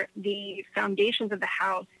 where the foundations of the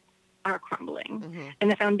house are crumbling, and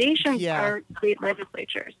the foundations are state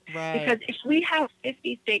legislatures. Because if we have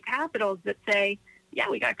 50 state capitals that say, yeah,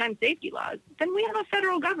 we got gun safety laws, then we have a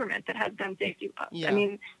federal government that has gun safety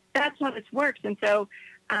laws. That's how this works. And so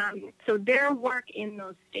their work in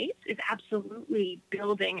those states is absolutely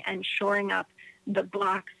building and shoring up the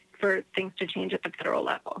blocks for things to change at the federal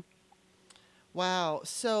level. Wow.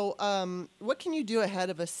 So what can you do ahead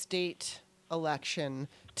of a state election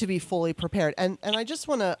to be fully prepared? And I just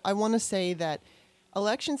want to say that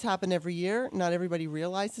elections happen every year. Not everybody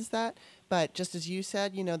realizes that. But just as you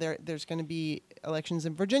said, there's going to be elections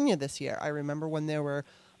in Virginia this year. I remember when there were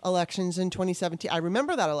elections in 2017. I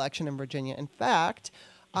remember that election in Virginia. In fact,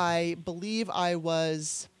 I believe I'm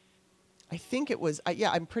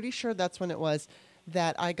pretty sure that's when it was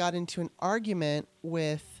that I got into an argument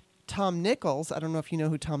with Tom Nichols. I don't know if you know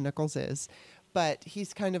who Tom Nichols is, but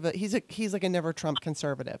he's kind of he's like a never Trump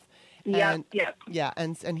conservative. Yeah.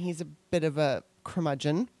 And he's a bit of a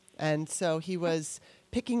curmudgeon. And so he was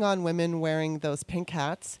picking on women wearing those pink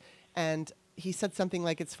hats. And he said something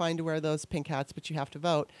like, it's fine to wear those pink hats, but you have to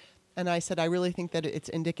vote. And I said, I really think that it's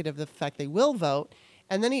indicative of the fact they will vote.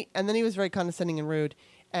 And then he was very condescending and rude.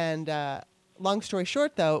 And long story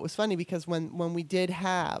short, though, it was funny because when we did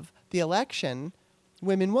have the election,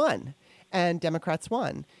 women won and Democrats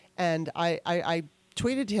won. And I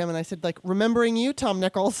tweeted to him and I said, like, remembering you, Tom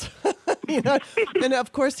Nichols. And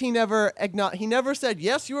of course he never said,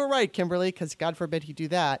 yes, you were right, Kimberly, because God forbid he do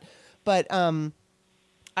that. But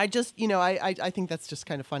I just, I think that's just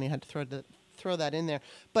kind of funny. I had to throw that in there.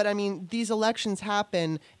 But these elections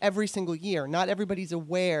happen every single year. Not everybody's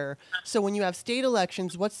aware. So when you have state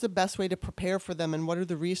elections, what's the best way to prepare for them, and what are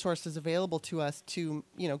the resources available to us to,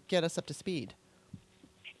 get us up to speed?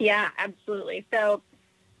 Yeah, absolutely. So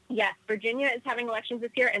yes, Virginia is having elections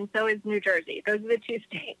this year, and so is New Jersey. Those are the two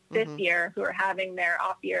states this year who are having their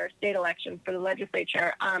off-year state elections for the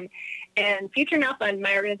legislature. And Future Now Fund,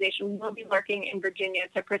 my organization, will be working in Virginia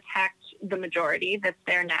to protect the majority that's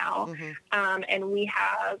there now. And we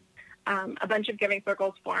have a bunch of giving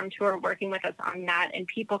circles formed who are working with us on that, and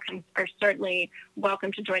people are certainly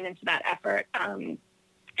welcome to join into that effort.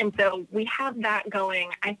 And so we have that going.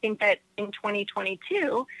 I think that in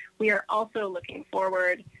 2022, we are also looking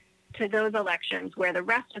forward to those elections where the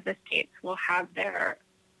rest of the states will have their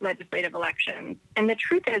legislative elections. And the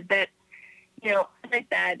truth is that, as I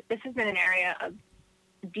said, this has been an area of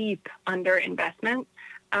deep underinvestment.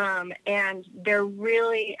 And there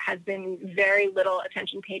really has been very little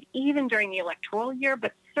attention paid, even during the electoral year,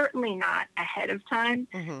 but certainly not ahead of time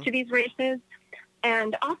to these races.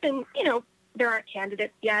 And often, there aren't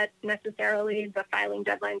candidates yet necessarily. The filing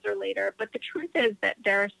deadlines are later. But the truth is that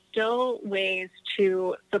there are still ways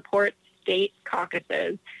to support state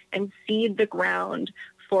caucuses and seed the ground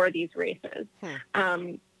for these races.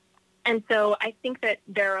 And so I think that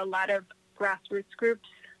there are a lot of grassroots groups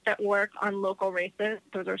that work on local races.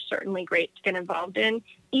 Those are certainly great to get involved in,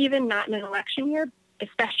 even not in an election year,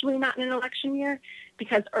 especially not in an election year,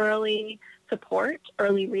 because early support,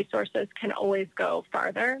 early resources can always go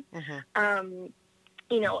farther.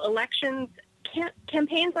 Elections,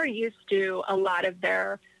 campaigns are used to a lot of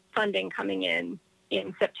their funding coming in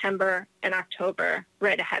September and October,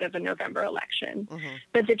 right ahead of a November election.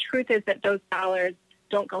 But the truth is that those dollars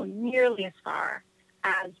don't go nearly as far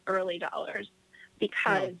as early dollars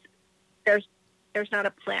because there's not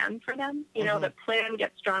a plan for them. The plan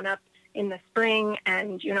gets drawn up in the spring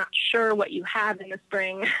and you're not sure what you have in the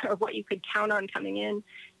spring or what you could count on coming in.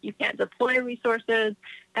 You can't deploy resources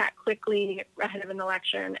that quickly ahead of an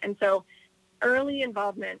election. And so early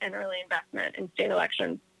involvement and early investment in state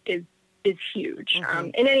elections is huge.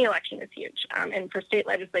 In any election is huge. And for state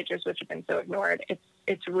legislatures, which have been so ignored,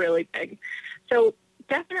 it's really big. So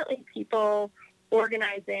definitely people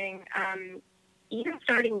organizing, even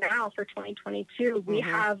starting now for 2022, we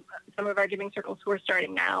have some of our giving circles who are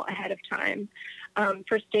starting now ahead of time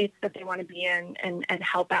for states that they want to be in and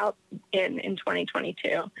help out in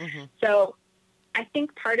 2022. So I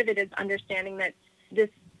think part of it is understanding that this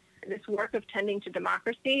work of tending to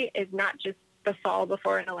democracy is not just the fall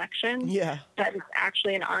before an election. That is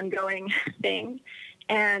actually an ongoing thing.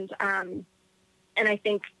 And I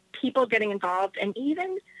think people getting involved and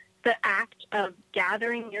even the act of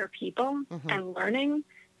gathering your people and learning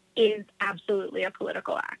is absolutely a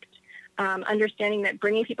political act. Understanding that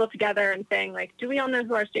bringing people together and saying, like, do we all know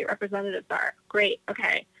who our state representatives are? Great.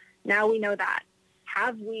 Okay. Now we know that.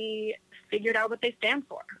 Have we figured out what they stand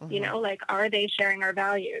for? Are they sharing our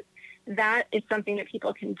values? That is something that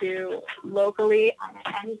people can do locally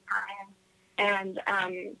at any time.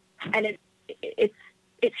 And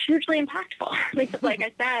it's hugely impactful. Like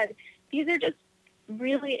I said, these are just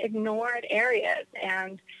really ignored areas,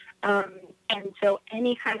 and so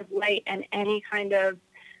any kind of light and any kind of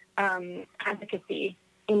advocacy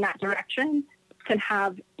in that direction can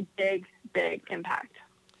have big impact.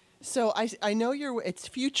 So I know it's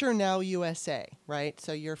Future Now USA, right?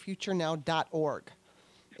 So you're futurenow.org.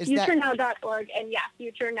 FutureNow.org and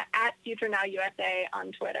at FutureNow USA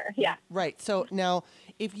on Twitter. Yeah. Right. So now,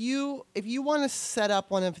 if you want to set up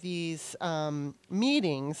one of these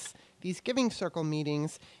meetings, these Giving Circle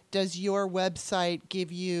meetings, does your website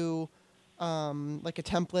give you like a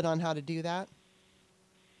template on how to do that?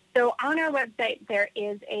 So on our website, there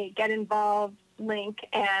is a Get Involved link,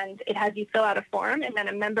 and it has you fill out a form, and then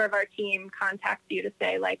a member of our team contacts you to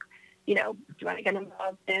say, like, do you want to get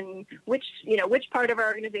involved in which part of our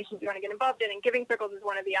organization do you want to get involved in? And Giving Circles is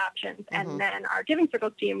one of the options. And then our Giving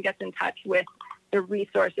Circles team gets in touch with the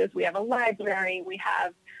resources. We have a library. We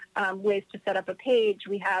have ways to set up a page.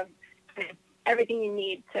 We have everything you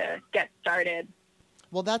need to get started.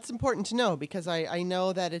 Well, that's important to know, because I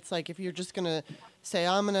know that it's like if you're just going to say,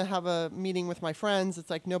 I'm going to have a meeting with my friends, it's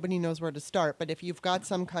like nobody knows where to start. But if you've got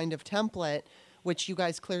some kind of template, which you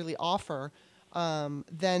guys clearly offer,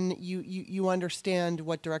 then you understand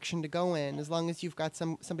what direction to go in, as long as you've got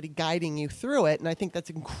somebody guiding you through it. And I think that's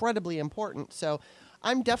incredibly important. So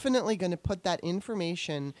I'm definitely going to put that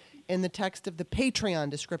information in the text of the Patreon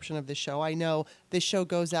description of the show. I know this show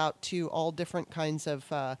goes out to all different kinds of,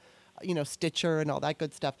 Stitcher and all that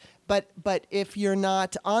good stuff. But if you're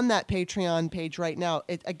not on that Patreon page right now,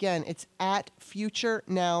 it's at Future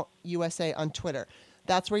Now USA on Twitter.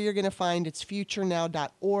 That's where you're going to find it's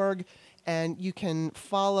futurenow.org. And you can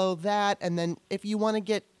follow that. And then if you want to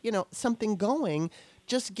get, something going,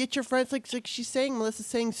 just get your friends. Like she's saying, Melissa's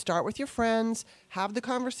saying, start with your friends, have the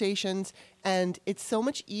conversations. And it's so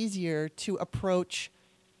much easier to approach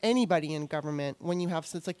anybody in government when you have,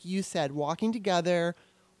 so it's like you said, walking together,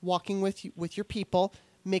 walking with your people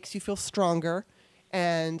makes you feel stronger.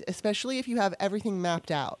 And especially if you have everything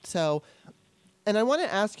mapped out. So, and I want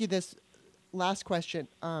to ask you this last question.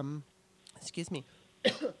 Excuse me.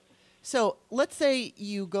 So let's say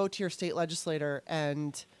you go to your state legislator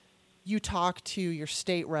and you talk to your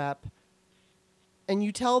state rep and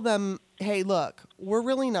you tell them, hey, look, we're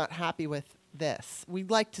really not happy with this. We'd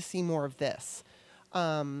like to see more of this.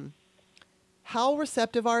 How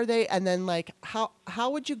receptive are they? And then how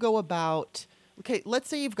would you go about, okay, let's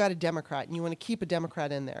say you've got a Democrat and you want to keep a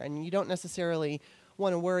Democrat in there and you don't necessarily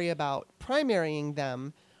want to worry about primarying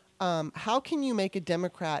them. How can you make a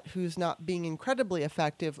Democrat who's not being incredibly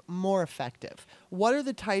effective more effective? What are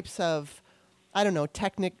the types of,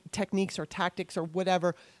 techniques or tactics or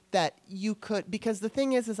whatever that you could, because the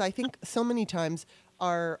thing is I think so many times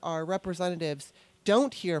our representatives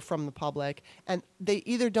don't hear from the public, and they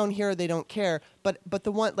either don't hear or they don't care, but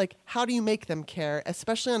the one, how do you make them care,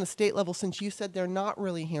 especially on a state level, since you said they're not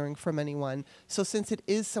really hearing from anyone? So since it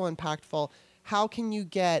is so impactful, how can you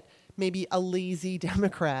get maybe a lazy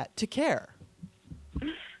Democrat to care?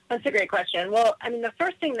 That's a great question. Well, I mean, the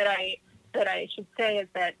first thing that I should say is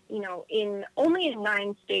that, only in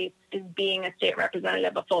 9 states is being a state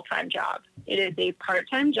representative a full-time job. It is a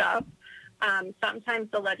part-time job.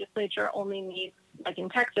 Sometimes the legislature only meets, like in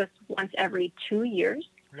Texas, once every 2 years.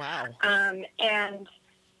 Wow. And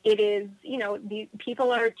it is, the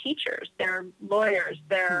people are teachers, they're lawyers,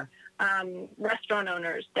 they're restaurant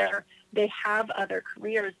owners, they have other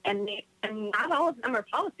careers, and not all of them are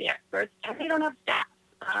policy experts, and they don't have staff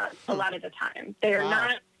a lot of the time. They're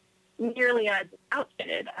not nearly as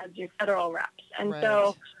outfitted as your federal reps. And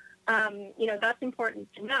so, that's important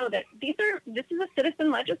to know that this is a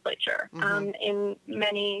citizen legislature in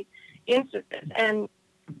many instances. And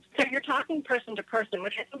so you're talking person to person,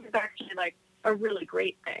 which I think is actually like a really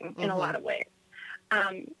great thing in a lot of ways.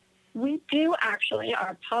 We do actually,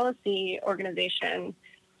 our policy organization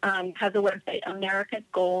has a website,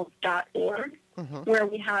 americasgoals.org, where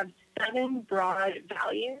we have 7 broad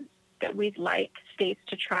values that we'd like states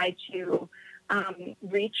to try to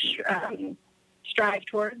strive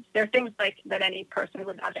towards. There are things like that any person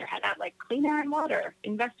would nod their head at, like clean air and water,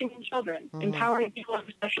 investing in children, empowering people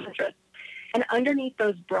with special interests. And underneath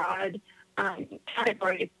those broad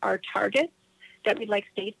categories are targets that we'd like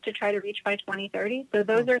states to try to reach by 2030. So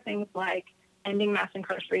those are things like ending mass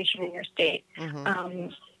incarceration in your state,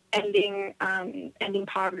 ending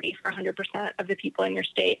poverty for 100% of the people in your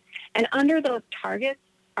state. And under those targets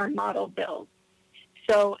are model bills.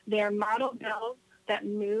 So they're model bills that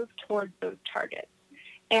move towards those targets.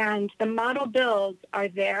 And the model bills are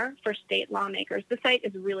there for state lawmakers. The site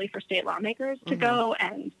is really for state lawmakers to go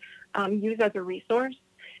and use as a resource,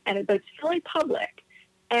 and it's fully public.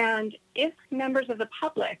 And if members of the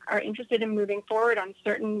public are interested in moving forward on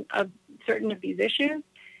certain of these issues,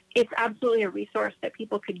 it's absolutely a resource that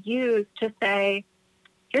people could use to say,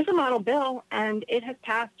 here's a model bill, and it has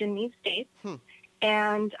passed in these states,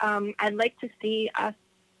 and I'd like to see us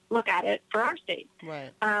look at it for our state.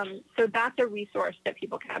 Right. So that's a resource that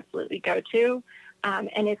people can absolutely go to.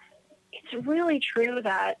 And it's really true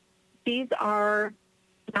that these are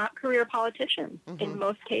not career politicians in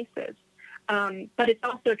most cases. But it's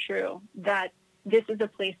also true that this is a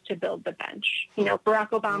place to build the bench. Barack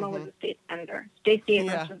Obama was a state senator. Stacey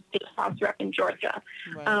Abrams was a state House rep in Georgia.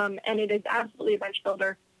 Right. And it is absolutely a bench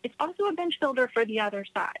builder. It's also a bench builder for the other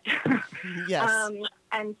side. Yes.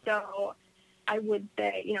 And so I would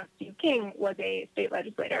say, Steve King was a state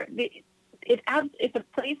legislator. It's a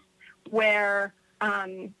place where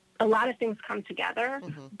a lot of things come together,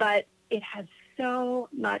 but it has so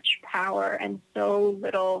much power and so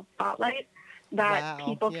little spotlight that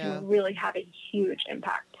people can really have a huge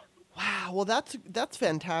impact. Wow. Well, that's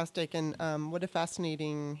fantastic. And what a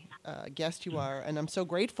fascinating guest you are. And I'm so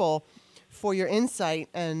grateful for your insight.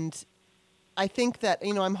 And I think that,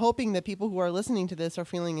 I'm hoping that people who are listening to this are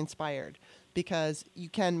feeling inspired, because you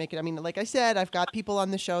can make it. I mean, like I said, I've got people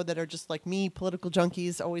on the show that are just like me, political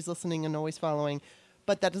junkies, always listening and always following.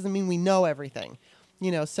 But that doesn't mean we know everything.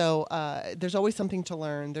 So there's always something to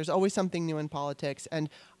learn. There's always something new in politics. And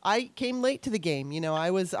I came late to the game.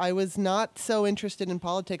 I was not so interested in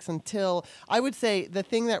politics until, I would say, the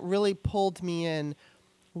thing that really pulled me in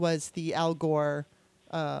was the Al Gore,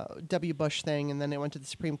 W. Bush thing, and then it went to the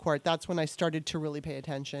Supreme Court. That's when I started to really pay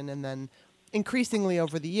attention, and then increasingly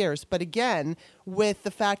over the years. But again, with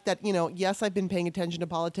the fact that, yes, I've been paying attention to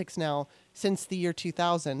politics now since the year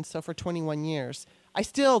 2000, so for 21 years. I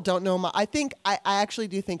still don't know I actually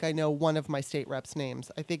do think I know one of my state reps'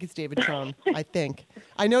 names. I think it's David Trone.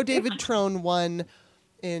 I know David Trone won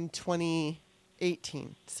in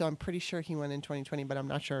 2018, so I'm pretty sure he won in 2020, but I'm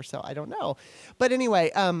not sure, so I don't know. But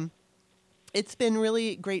anyway, it's been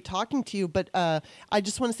really great talking to you, but I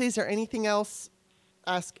just want to say, is there anything else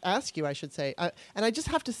ask you, I should say. And I just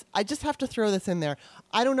have to throw this in there.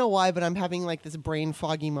 I don't know why, but I'm having like this brain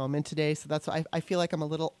foggy moment today. So that's why I feel like I'm a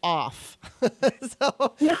little off.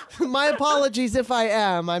 So my apologies if I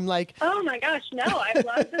am. I'm like, oh my gosh, no, I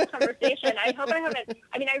love this conversation. I hope I haven't,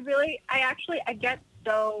 I get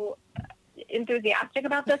so enthusiastic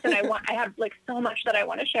about this, and I have like so much that I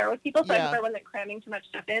want to share with people. So I hope I wasn't cramming too much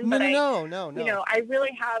stuff in. No. I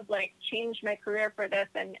really have like changed my career for this,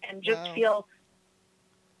 and just feel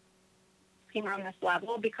on this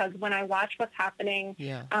level, because when I watch what's happening,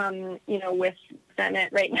 with Senate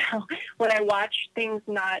right now, when I watch things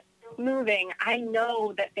not moving, I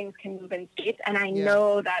know that things can move in states, and I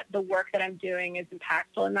know that the work that I'm doing is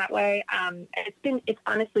impactful in that way. It's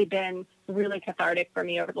honestly been really cathartic for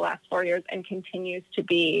me over the last 4 years, and continues to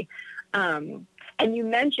be. And you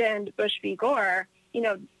mentioned Bush v. Gore.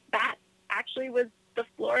 That actually was the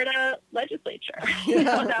Florida legislature. That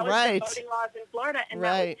was the voting laws in Florida, and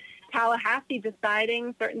Tallahassee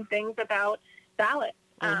deciding certain things about ballots.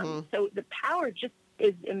 So the power just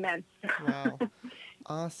is immense. Wow.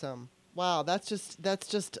 Awesome. Wow. That's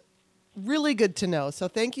just really good to know. So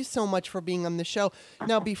thank you so much for being on the show.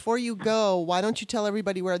 Now, before you go, why don't you tell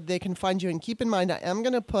everybody where they can find you? And keep in mind, I am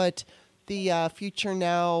going to put the Future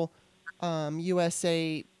Now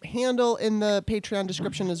USA handle in the Patreon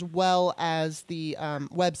description, as well as the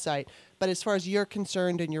website. But as far as you're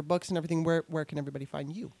concerned and your books and everything, where can everybody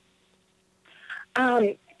find you?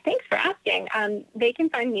 Thanks for asking. They can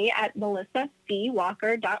find me at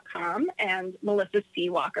melissacwalker.com and Melissa C.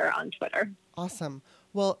 Walker on Twitter. Awesome.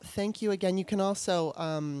 Well, thank you again. You can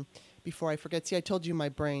also, before I forget, see, I told you my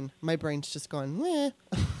brain's just going, meh.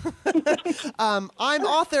 I'm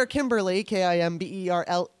author Kimberly, Kimberley.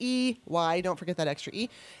 Don't forget that extra E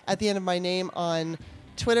at the end of my name on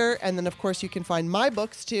Twitter. And then, of course, you can find my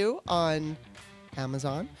books, too, on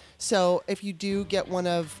Amazon. So if you do get one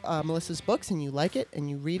of Melissa's books and you like it and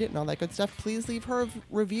you read it and all that good stuff, please leave her a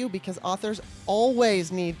review, because authors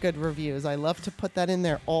always need good reviews. I love to put that in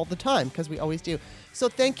there all the time, because we always do. So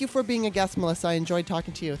thank you for being a guest, Melissa. I enjoyed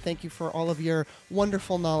talking to you. Thank you for all of your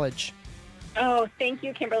wonderful knowledge. Oh, thank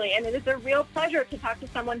you, Kimberly. And it is a real pleasure to talk to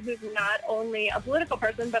someone who's not only a political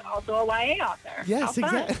person, but also a YA author. Yes,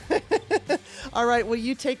 exactly. All right. Well,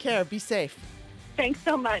 you take care. Be safe. Thanks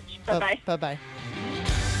so much. Bye-bye. Bye-bye.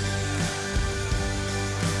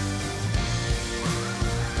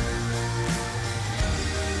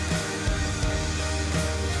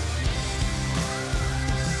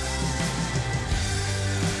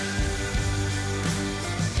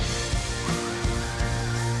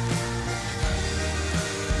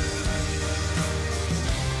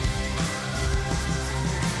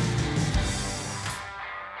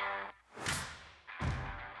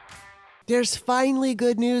 There's finally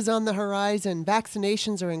good news on the horizon.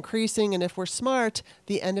 Vaccinations are increasing, and if we're smart,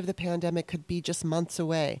 the end of the pandemic could be just months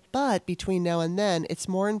away. But between now and then, it's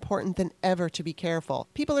more important than ever to be careful.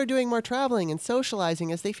 People are doing more traveling and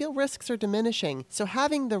socializing as they feel risks are diminishing. So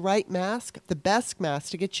having the right mask, the best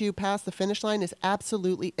mask to get you past the finish line, is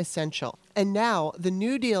absolutely essential. And now, the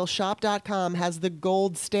New Deal Shop.com has the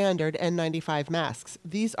gold standard N95 masks.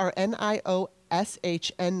 These are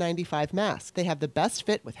NIOSH-N95 masks. They have the best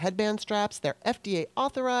fit with headband straps, they're FDA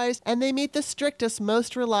authorized, and they meet the strictest,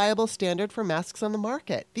 most reliable standard for masks on the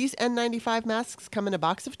market. These N95 masks come in a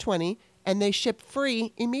box of 20, and they ship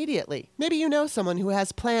free immediately. Maybe you know someone who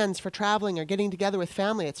has plans for traveling or getting together with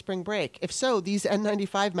family at spring break. If so, these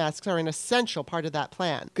N95 masks are an essential part of that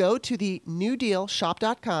plan. Go to the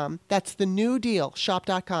newdealshop.com. That's the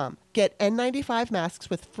newdealshop.com. Get N95 masks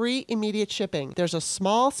with free immediate shipping. There's a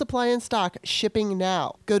small supply in stock, shipping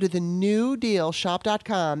now. Go to the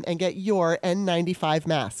newdealshop.com and get your N95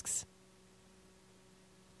 masks.